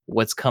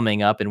 what's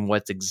coming up and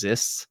what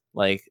exists,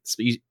 like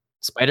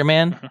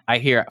Spider-Man, Mhm. I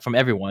hear from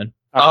everyone.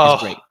 Oh,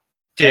 It's great.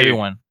 dude,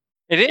 Everyone.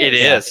 It is. it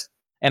is.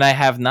 And I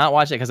have not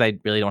watched it because I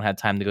really don't have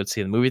time to go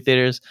see the movie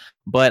theaters.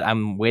 But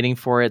I'm waiting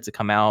for it to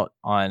come out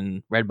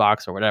on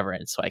Redbox or whatever,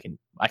 and so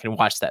I can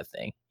watch that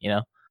thing.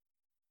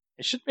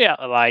 It should be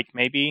out like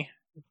maybe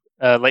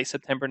late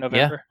September,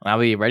 November. Yeah, I'll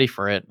be ready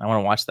for it. I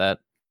want to watch that.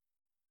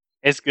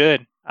 It's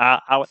good.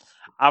 I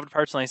I would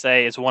personally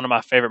say it's one of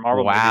my favorite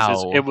Marvel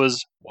movies. It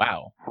was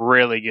Wow.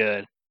 really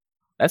good.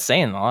 That's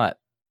saying a lot.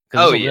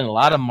 Because there's been a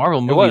lot of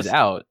Marvel movies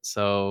out.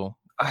 So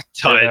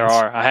there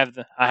are. I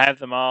have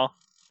them all.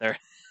 There.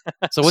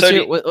 So what's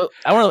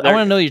I want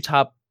to know your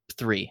top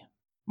 3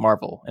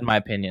 Marvel, in my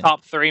opinion.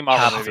 Top 3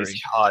 Marvel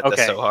movies. God,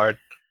 that's so hard.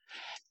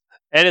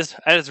 It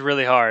is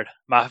really hard.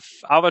 I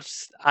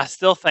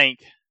still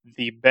think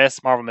the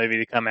best Marvel movie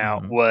to come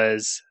out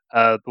was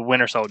The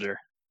Winter Soldier.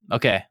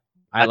 Okay,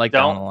 I like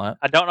that one a lot.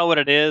 I don't know what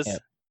it is,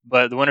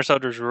 but The Winter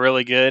Soldier is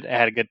really good. It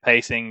had a good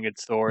pacing, good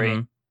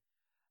story.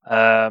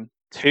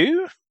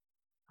 2,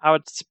 I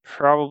would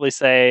probably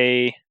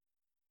say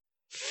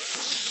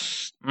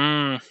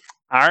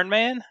Iron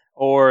Man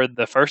or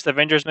the first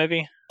Avengers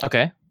movie.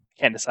 Okay,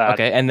 can't decide.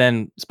 Okay, and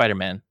then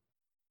Spider-Man.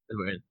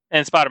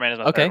 And Spider-Man is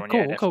my third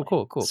one.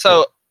 Cool.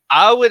 So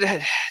I would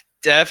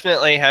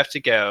definitely have to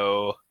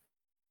go.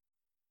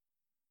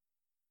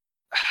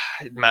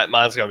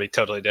 Mine's going to be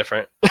totally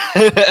different.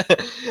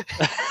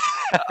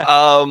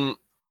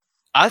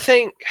 I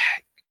think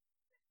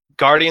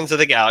Guardians of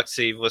the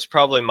Galaxy was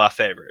probably my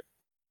favorite.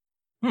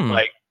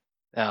 Like,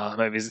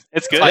 movies.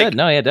 It's good. Like,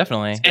 no, yeah,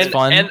 definitely. It's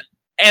fun.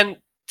 And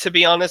to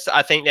be honest,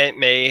 I think that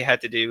may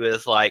have to do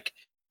with like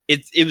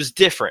it was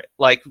different.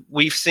 Like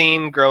we've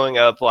seen growing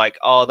up, like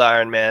all the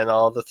Iron Man,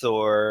 all the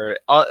Thor,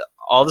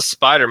 all the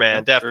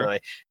Spider-Man,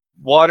 definitely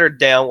watered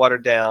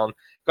down.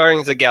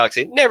 Guardians of the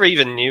Galaxy never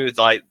even knew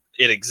like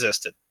it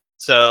existed.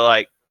 So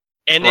like,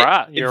 and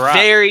you're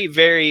very,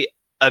 very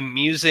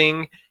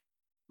amusing,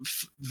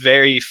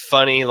 very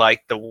funny.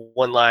 Like the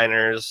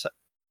one-liners,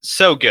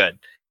 so good.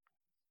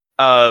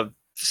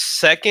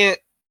 Second,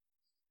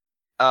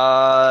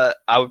 I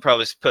would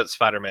probably put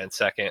Spider-Man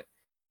second.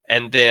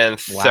 And then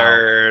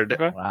third,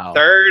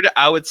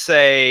 I would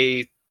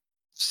say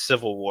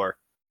Civil War,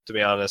 to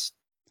be honest.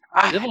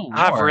 I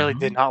really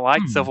did not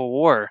like Civil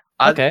War.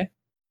 Okay.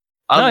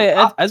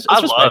 It's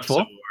respectful.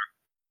 Love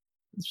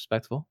it's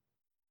respectful.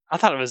 I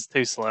thought it was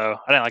too slow.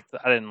 I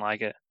didn't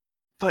like it.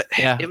 But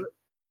yeah.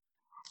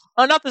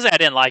 Not to say I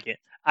didn't like it.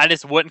 I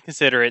just wouldn't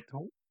consider it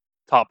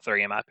top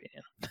 3 in my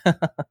opinion.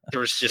 There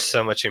was just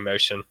so much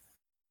emotion.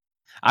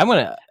 I'm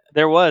gonna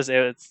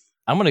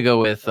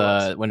go with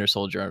Winter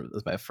Soldier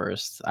as my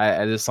first.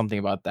 There's something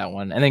about that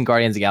one, and then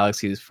Guardians of the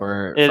Galaxy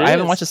I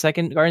haven't watched the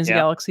second Guardians of the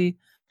Galaxy.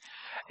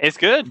 It's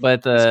good,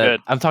 but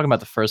I'm talking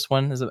about the first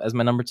one as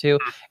my number 2,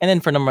 and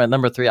then for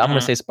number 3, I'm gonna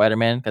say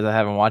Spider-Man because I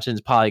haven't watched it.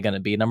 It's probably gonna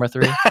be number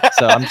 3,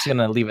 so I'm just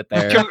gonna leave it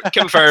there.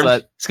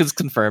 Confirmed. It's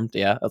confirmed.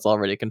 Yeah, that's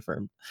already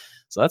confirmed.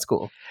 So that's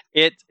cool.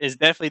 It is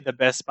definitely the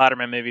best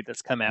Spider-Man movie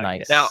that's come out.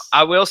 Nice. Now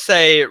I will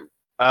say,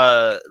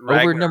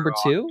 over number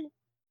 2.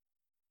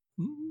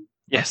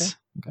 Yes.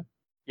 Okay.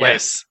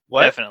 Yes.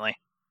 What? Definitely.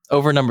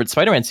 Over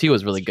Spider-Man 2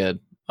 was really good.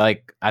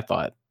 Like I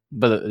thought,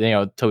 but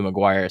Tobey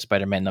Maguire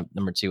Spider-Man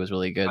number 2 was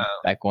really good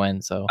back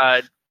when. So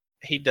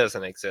he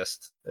doesn't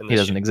exist. He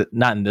doesn't exist.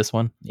 Not in this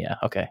one. Yeah.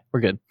 Okay. We're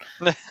good.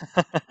 So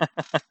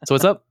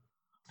what's up?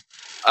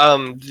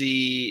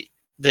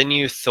 The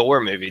new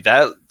Thor movie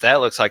that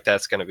looks like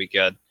that's going to be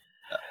good.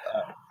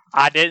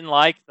 I didn't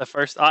like the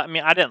first. I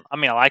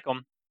like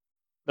them.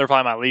 They're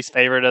probably my least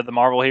favorite of the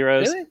Marvel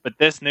heroes. Really? But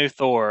this new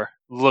Thor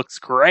looks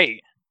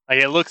great.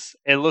 Like it looks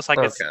like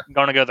it's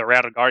going to go the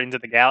route of Guardians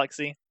of the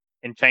Galaxy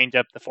and change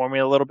up the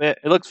formula a little bit.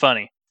 It looks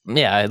funny.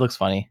 Yeah, it looks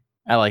funny.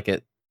 I like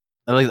it.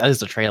 At least that's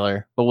the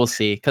trailer, but we'll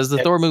see. Because the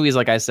Thor movies,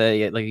 like I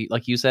said,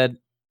 like you said,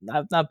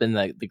 have not been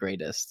the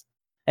greatest.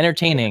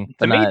 Entertaining.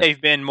 To me,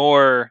 they've been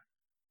more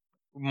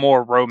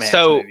romance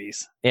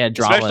movies. Yeah,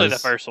 dramas. Especially the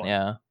first one.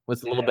 Yeah,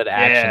 with a little bit of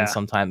action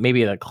sometimes.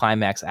 Maybe the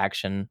climax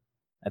action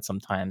at some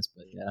times.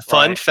 But yeah.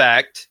 Fun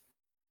fact,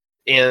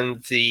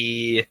 in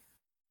the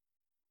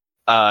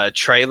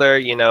trailer,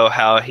 you know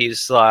how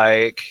he's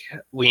like,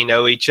 we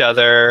know each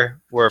other.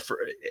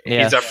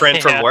 He's a friend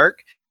from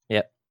work.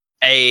 Yep.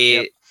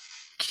 A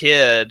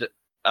kid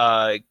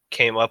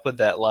came up with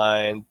that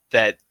line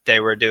that they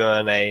were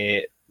doing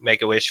a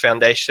Make-A-Wish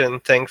Foundation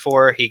thing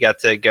for. He got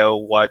to go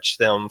watch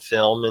them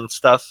film and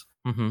stuff.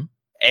 Mm-hmm.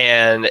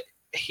 And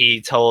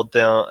he told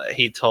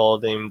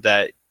him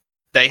that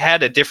they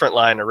had a different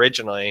line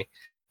originally,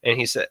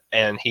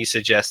 and he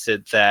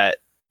suggested that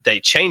they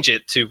change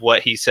it to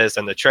what he says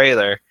in the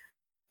trailer,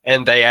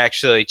 and they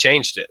actually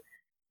changed it.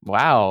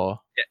 Wow.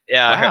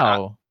 Yeah.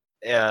 Wow.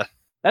 Yeah.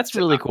 That's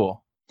really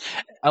cool.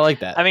 I like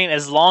that. I mean,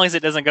 as long as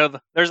it doesn't go,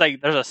 there's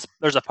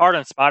a part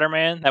in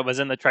Spider-Man that was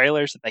in the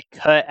trailers that they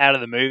cut out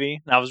of the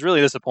movie, and I was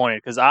really disappointed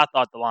because I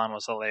thought the line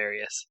was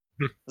hilarious.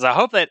 Because I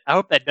hope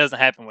that doesn't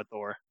happen with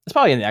Thor. It's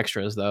probably in the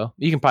extras though.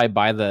 You can probably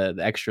buy the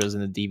extras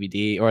in the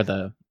DVD or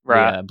the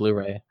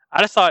Blu-ray.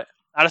 I just thought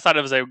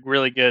it was a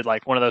really good,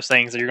 like, one of those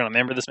things that you're going to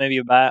remember this movie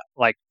about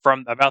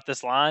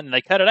this line, and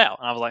they cut it out,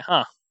 and I was like,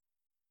 huh.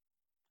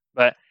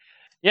 But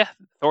yeah,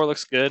 Thor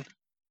looks good.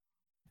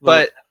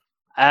 But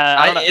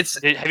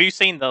have you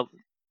seen the?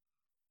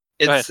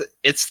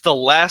 It's the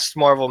last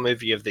Marvel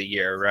movie of the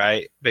year,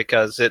 right?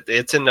 Because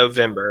it's in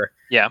November.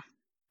 Yeah.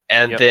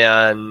 And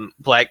then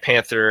Black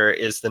Panther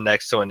is the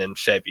next one in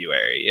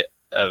February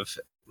of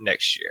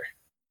next year.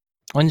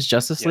 When's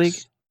Justice League?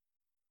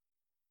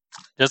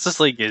 Justice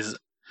League is,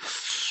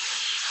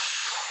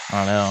 I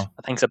don't know.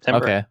 I think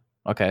September.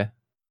 Okay.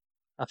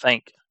 I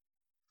think.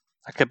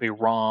 I could be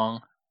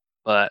wrong,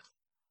 but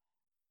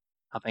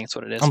I think it's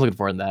what it is. I'm looking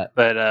forward to that.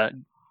 But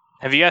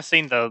have you guys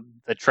seen the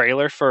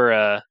trailer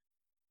for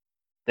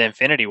the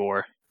Infinity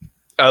War?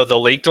 Oh, the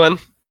leaked one?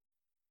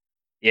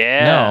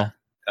 Yeah. No.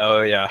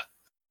 Oh, yeah.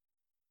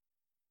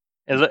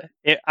 Is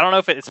it? I don't know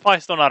if it's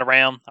probably still not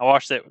around. I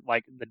watched it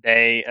like the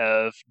day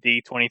of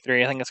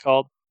D23, I think it's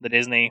called, the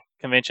Disney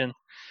convention.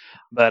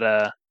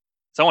 But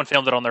someone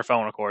filmed it on their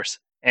phone, of course,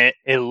 and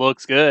it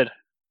looks good.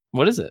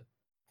 What is it?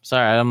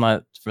 Sorry, I'm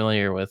not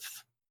familiar with.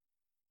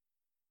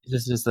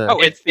 This is the.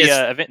 It's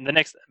the the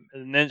next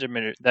Ninja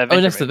Minute.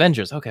 Next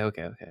Avengers. Okay.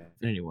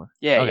 Infinity War.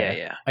 Yeah, okay.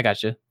 yeah. I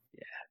got you.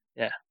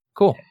 Yeah.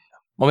 Cool.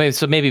 Well,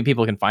 maybe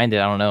people can find it.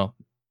 I don't know.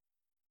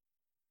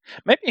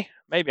 Maybe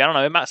I don't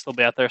know. It might still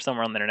be out there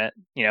somewhere on the internet.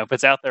 You know, if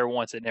it's out there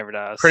once, it never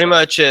dies. Pretty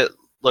much, it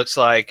looks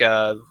like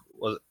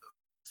was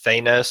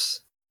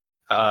Thanos.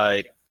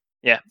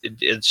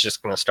 It's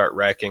just gonna start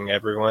wrecking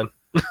everyone.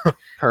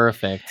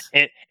 Perfect.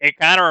 It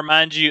kind of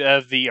reminds you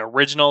of the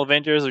original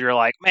Avengers, where you're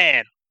like,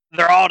 man,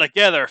 they're all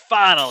together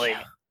finally.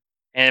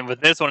 And with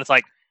this one, it's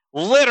like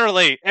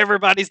literally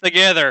everybody's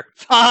together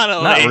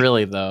finally. Not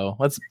really though.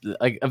 Let's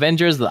like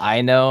Avengers that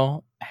I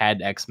know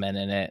had X-Men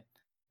in it.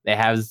 They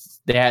had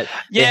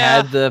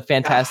the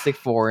Fantastic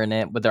Four in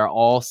it, but they're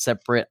all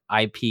separate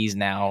IPs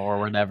now or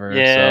whatever.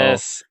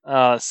 Yes.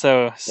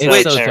 So it's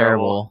so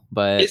terrible.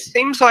 But it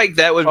seems like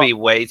that would be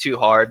way too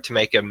hard to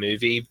make a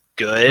movie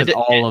good with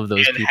all of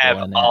those and people have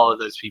in it. all of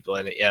those people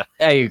in it. Yeah,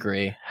 I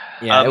agree.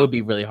 Yeah, it would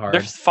be really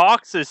hard.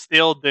 Fox is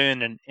still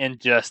doing an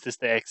injustice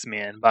to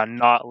X-Men by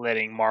not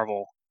letting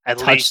Marvel at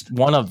touch least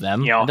one of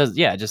them. You know,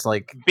 just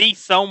like be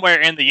somewhere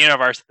in the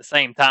universe at the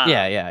same time.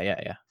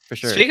 Yeah. For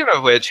sure. Speaking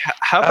of which,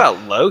 how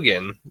about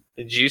Logan?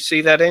 Did you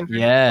see that, Andrew?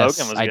 Yes,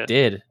 Logan was I good.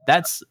 did.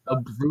 That's a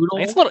brutal.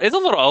 It's a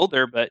little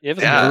older, but it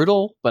was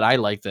brutal. But I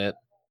liked it.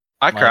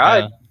 I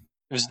cried. It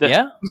was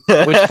yeah.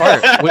 Which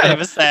part? It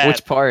was sad.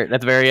 Which part?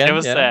 At the very end. It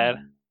was sad.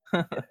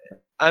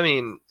 I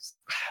mean,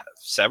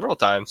 several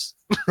times.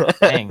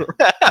 Dang.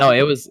 No,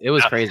 it was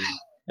crazy.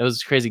 It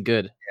was crazy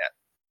good.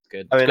 Yeah.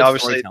 Good. I mean, good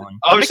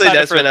obviously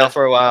that's been out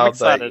for a while,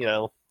 but you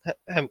know,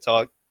 haven't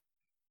talked.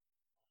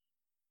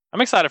 I'm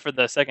excited for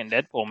the second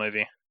Deadpool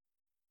movie.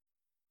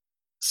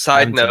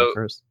 Side note: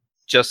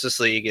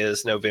 Justice League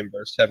is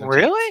November 17th.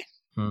 Really?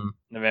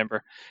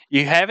 November.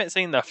 You haven't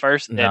seen the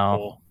first Deadpool?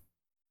 No.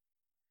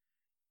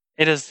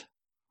 It is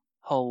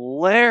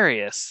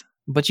hilarious.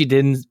 But you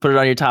didn't put it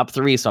on your top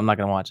 3, so I'm not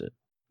gonna watch it.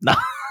 No.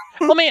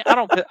 Well, I mean,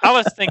 I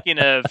was thinking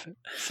of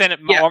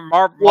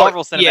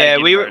Marvel Cinematic Yeah,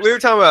 we Universe. were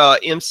talking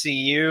about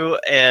MCU,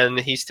 and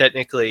he's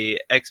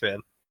technically X-Men.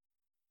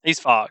 He's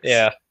Fox.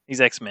 Yeah, he's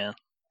X-Men.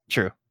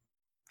 True.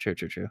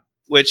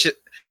 Which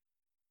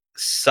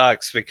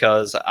sucks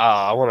because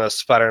I want a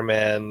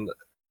Spider-Man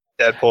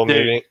Deadpool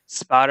movie.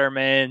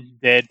 Spider-Man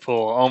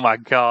Deadpool. Oh my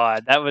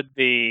god, that would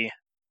be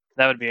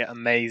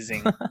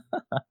amazing.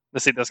 To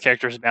see those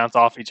characters bounce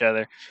off each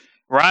other.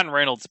 Ryan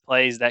Reynolds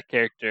plays that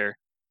character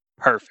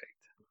perfect.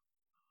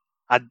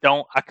 I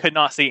could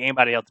not see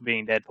anybody else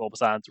being Deadpool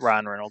besides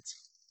Ryan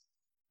Reynolds.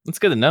 That's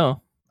good to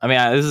know. I mean,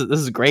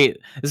 this is great.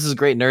 This is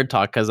great nerd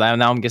talk because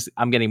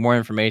I'm getting more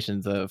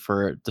information to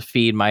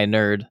feed my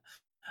nerd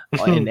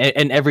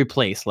in every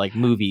place, like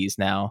movies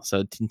now. So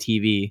in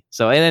TV.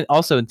 So and then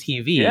also in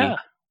TV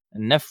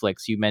and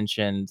Netflix. You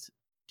mentioned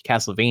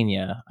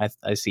Castlevania.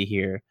 I see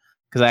here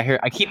because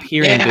I keep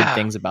hearing good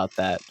things about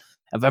that.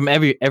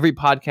 Every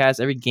podcast,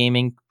 every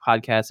gaming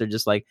podcast, they're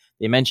just like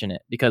they mention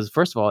it because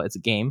first of all, it's a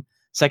game.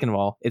 Second of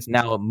all, it's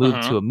now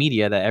moved to a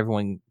media that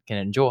everyone can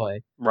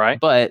enjoy. Right.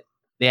 But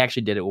they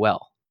actually did it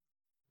well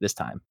this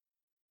time.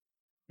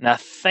 And I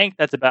think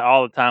that's about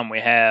all the time we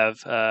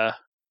have.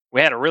 We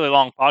had a really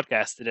long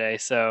podcast today,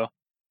 so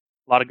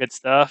a lot of good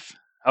stuff.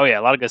 Oh yeah,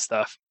 a lot of good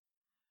stuff.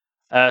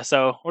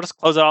 So we'll just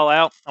close it all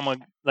out. I'm going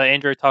to let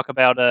Andrew talk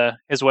about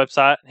his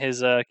website, his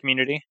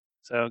community.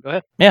 So go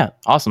ahead. Yeah,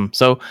 awesome.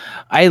 So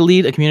I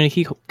lead a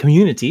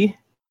community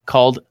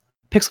called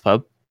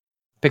PixelPub.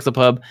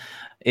 PixelPub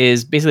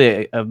is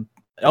basically an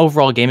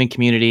overall gaming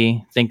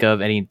community. Think of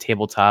any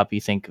tabletop.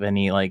 You think of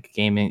any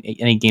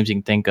any games you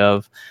can think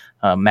of,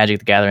 Magic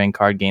the Gathering,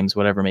 card games,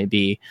 whatever it may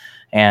be.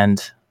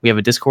 And we have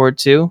a Discord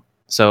too.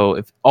 So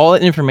if all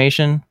that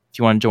information, if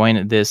you want to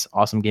join this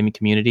awesome gaming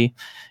community,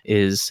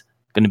 is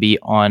going to be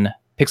on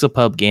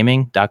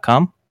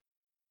pixelpubgaming.com.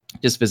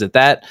 Just visit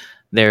that.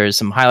 There's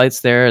some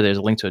highlights there. There's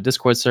a link to a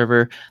Discord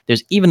server.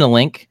 There's even a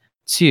link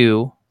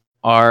to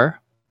our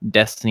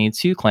Destiny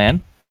 2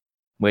 clan,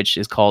 which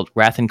is called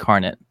Wrath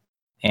Incarnate.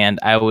 And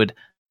I would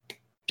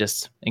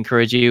just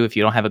encourage you, if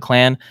you don't have a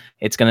clan,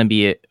 it's going to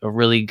be a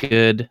really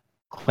good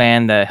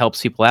clan that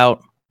helps people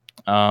out.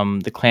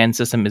 The clan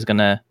system is going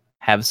to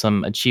have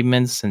some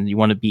achievements, and you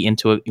want to be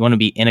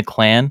in a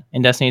clan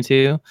in Destiny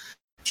 2.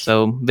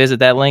 So visit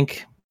that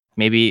link.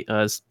 Maybe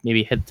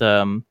hit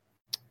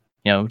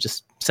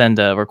just send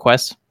a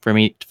request for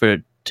me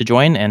to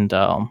join, and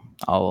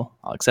I'll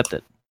accept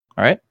it.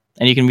 All right,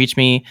 and you can reach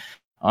me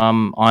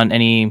on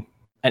any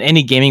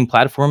gaming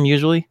platform,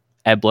 usually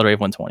at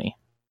BloodRave120.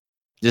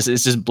 It's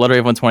just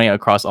BloodRave120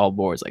 across all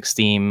boards, like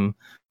Steam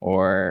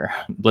or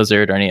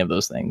Blizzard or any of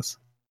those things.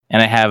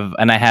 And I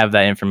have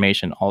that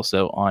information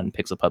also on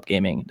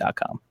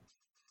pixelpupgaming.com.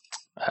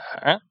 All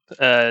right,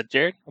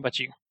 Jared, what about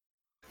you?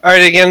 All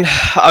right, again,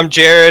 I'm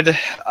Jared.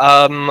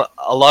 A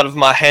lot of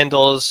my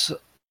handles,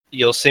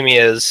 you'll see me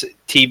as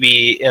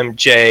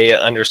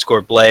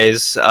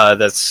TBMJ_Blaze.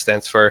 That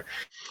stands for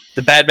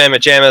the Bad Mama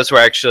Jammas. We're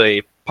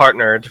actually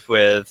partnered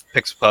with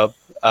PixelPub.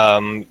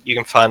 You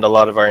can find a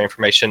lot of our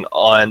information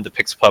on the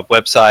PixelPub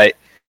website.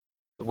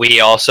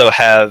 We also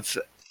have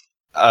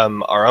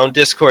our own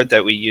Discord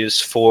that we use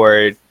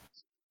for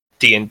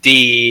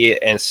D&D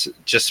and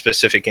just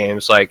specific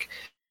games. Like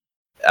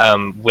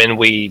when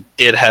we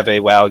did have a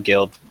WoW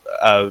guild,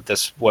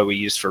 that's what we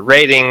used for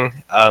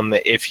raiding.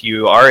 If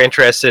you are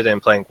interested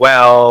in playing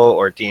WoW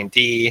or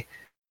D&D,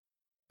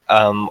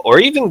 or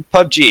even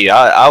PUBG,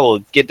 I will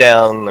get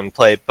down and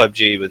play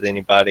PUBG with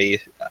anybody.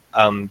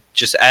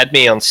 Just add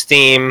me on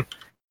Steam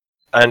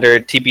under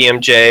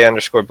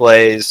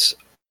TBMJ_Blaze,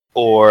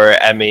 or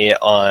add me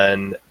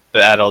on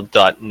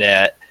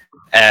battle.net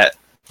at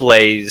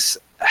Blaze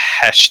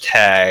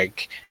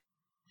hashtag.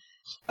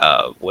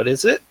 What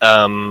is it?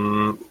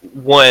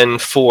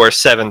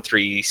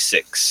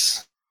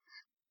 14736.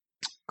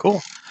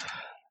 Cool.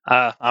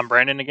 I'm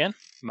Brandon again.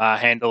 My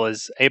handle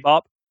is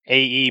ABOP,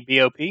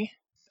 AEBOP,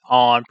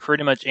 on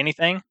pretty much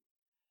anything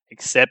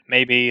except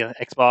maybe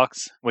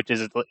Xbox, which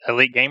is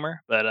Elite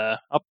Gamer, but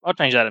I'll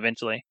change that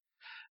eventually.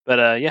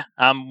 But yeah,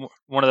 I'm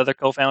one of the other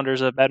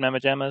co-founders of Bad Mama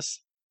Jammas,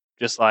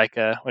 just like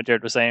what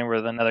Jared was saying.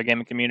 We're another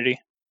gaming community.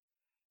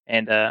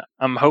 And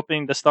I'm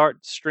hoping to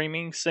start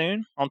streaming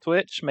soon on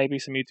Twitch, maybe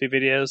some YouTube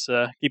videos.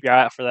 Keep your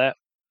eye out for that.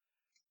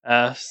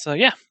 So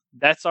yeah,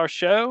 that's our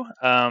show.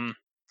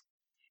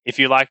 If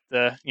you like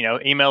to,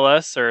 email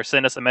us or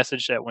send us a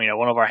message at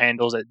one of our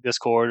handles at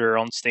Discord or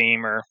on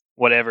Steam or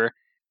whatever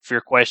for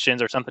your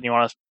questions or something you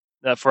want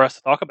us for us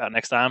to talk about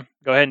next time,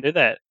 go ahead and do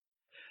that.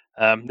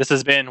 This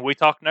has been We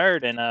Talk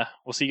Nerd, and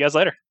we'll see you guys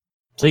later.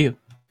 See you.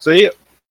 See you.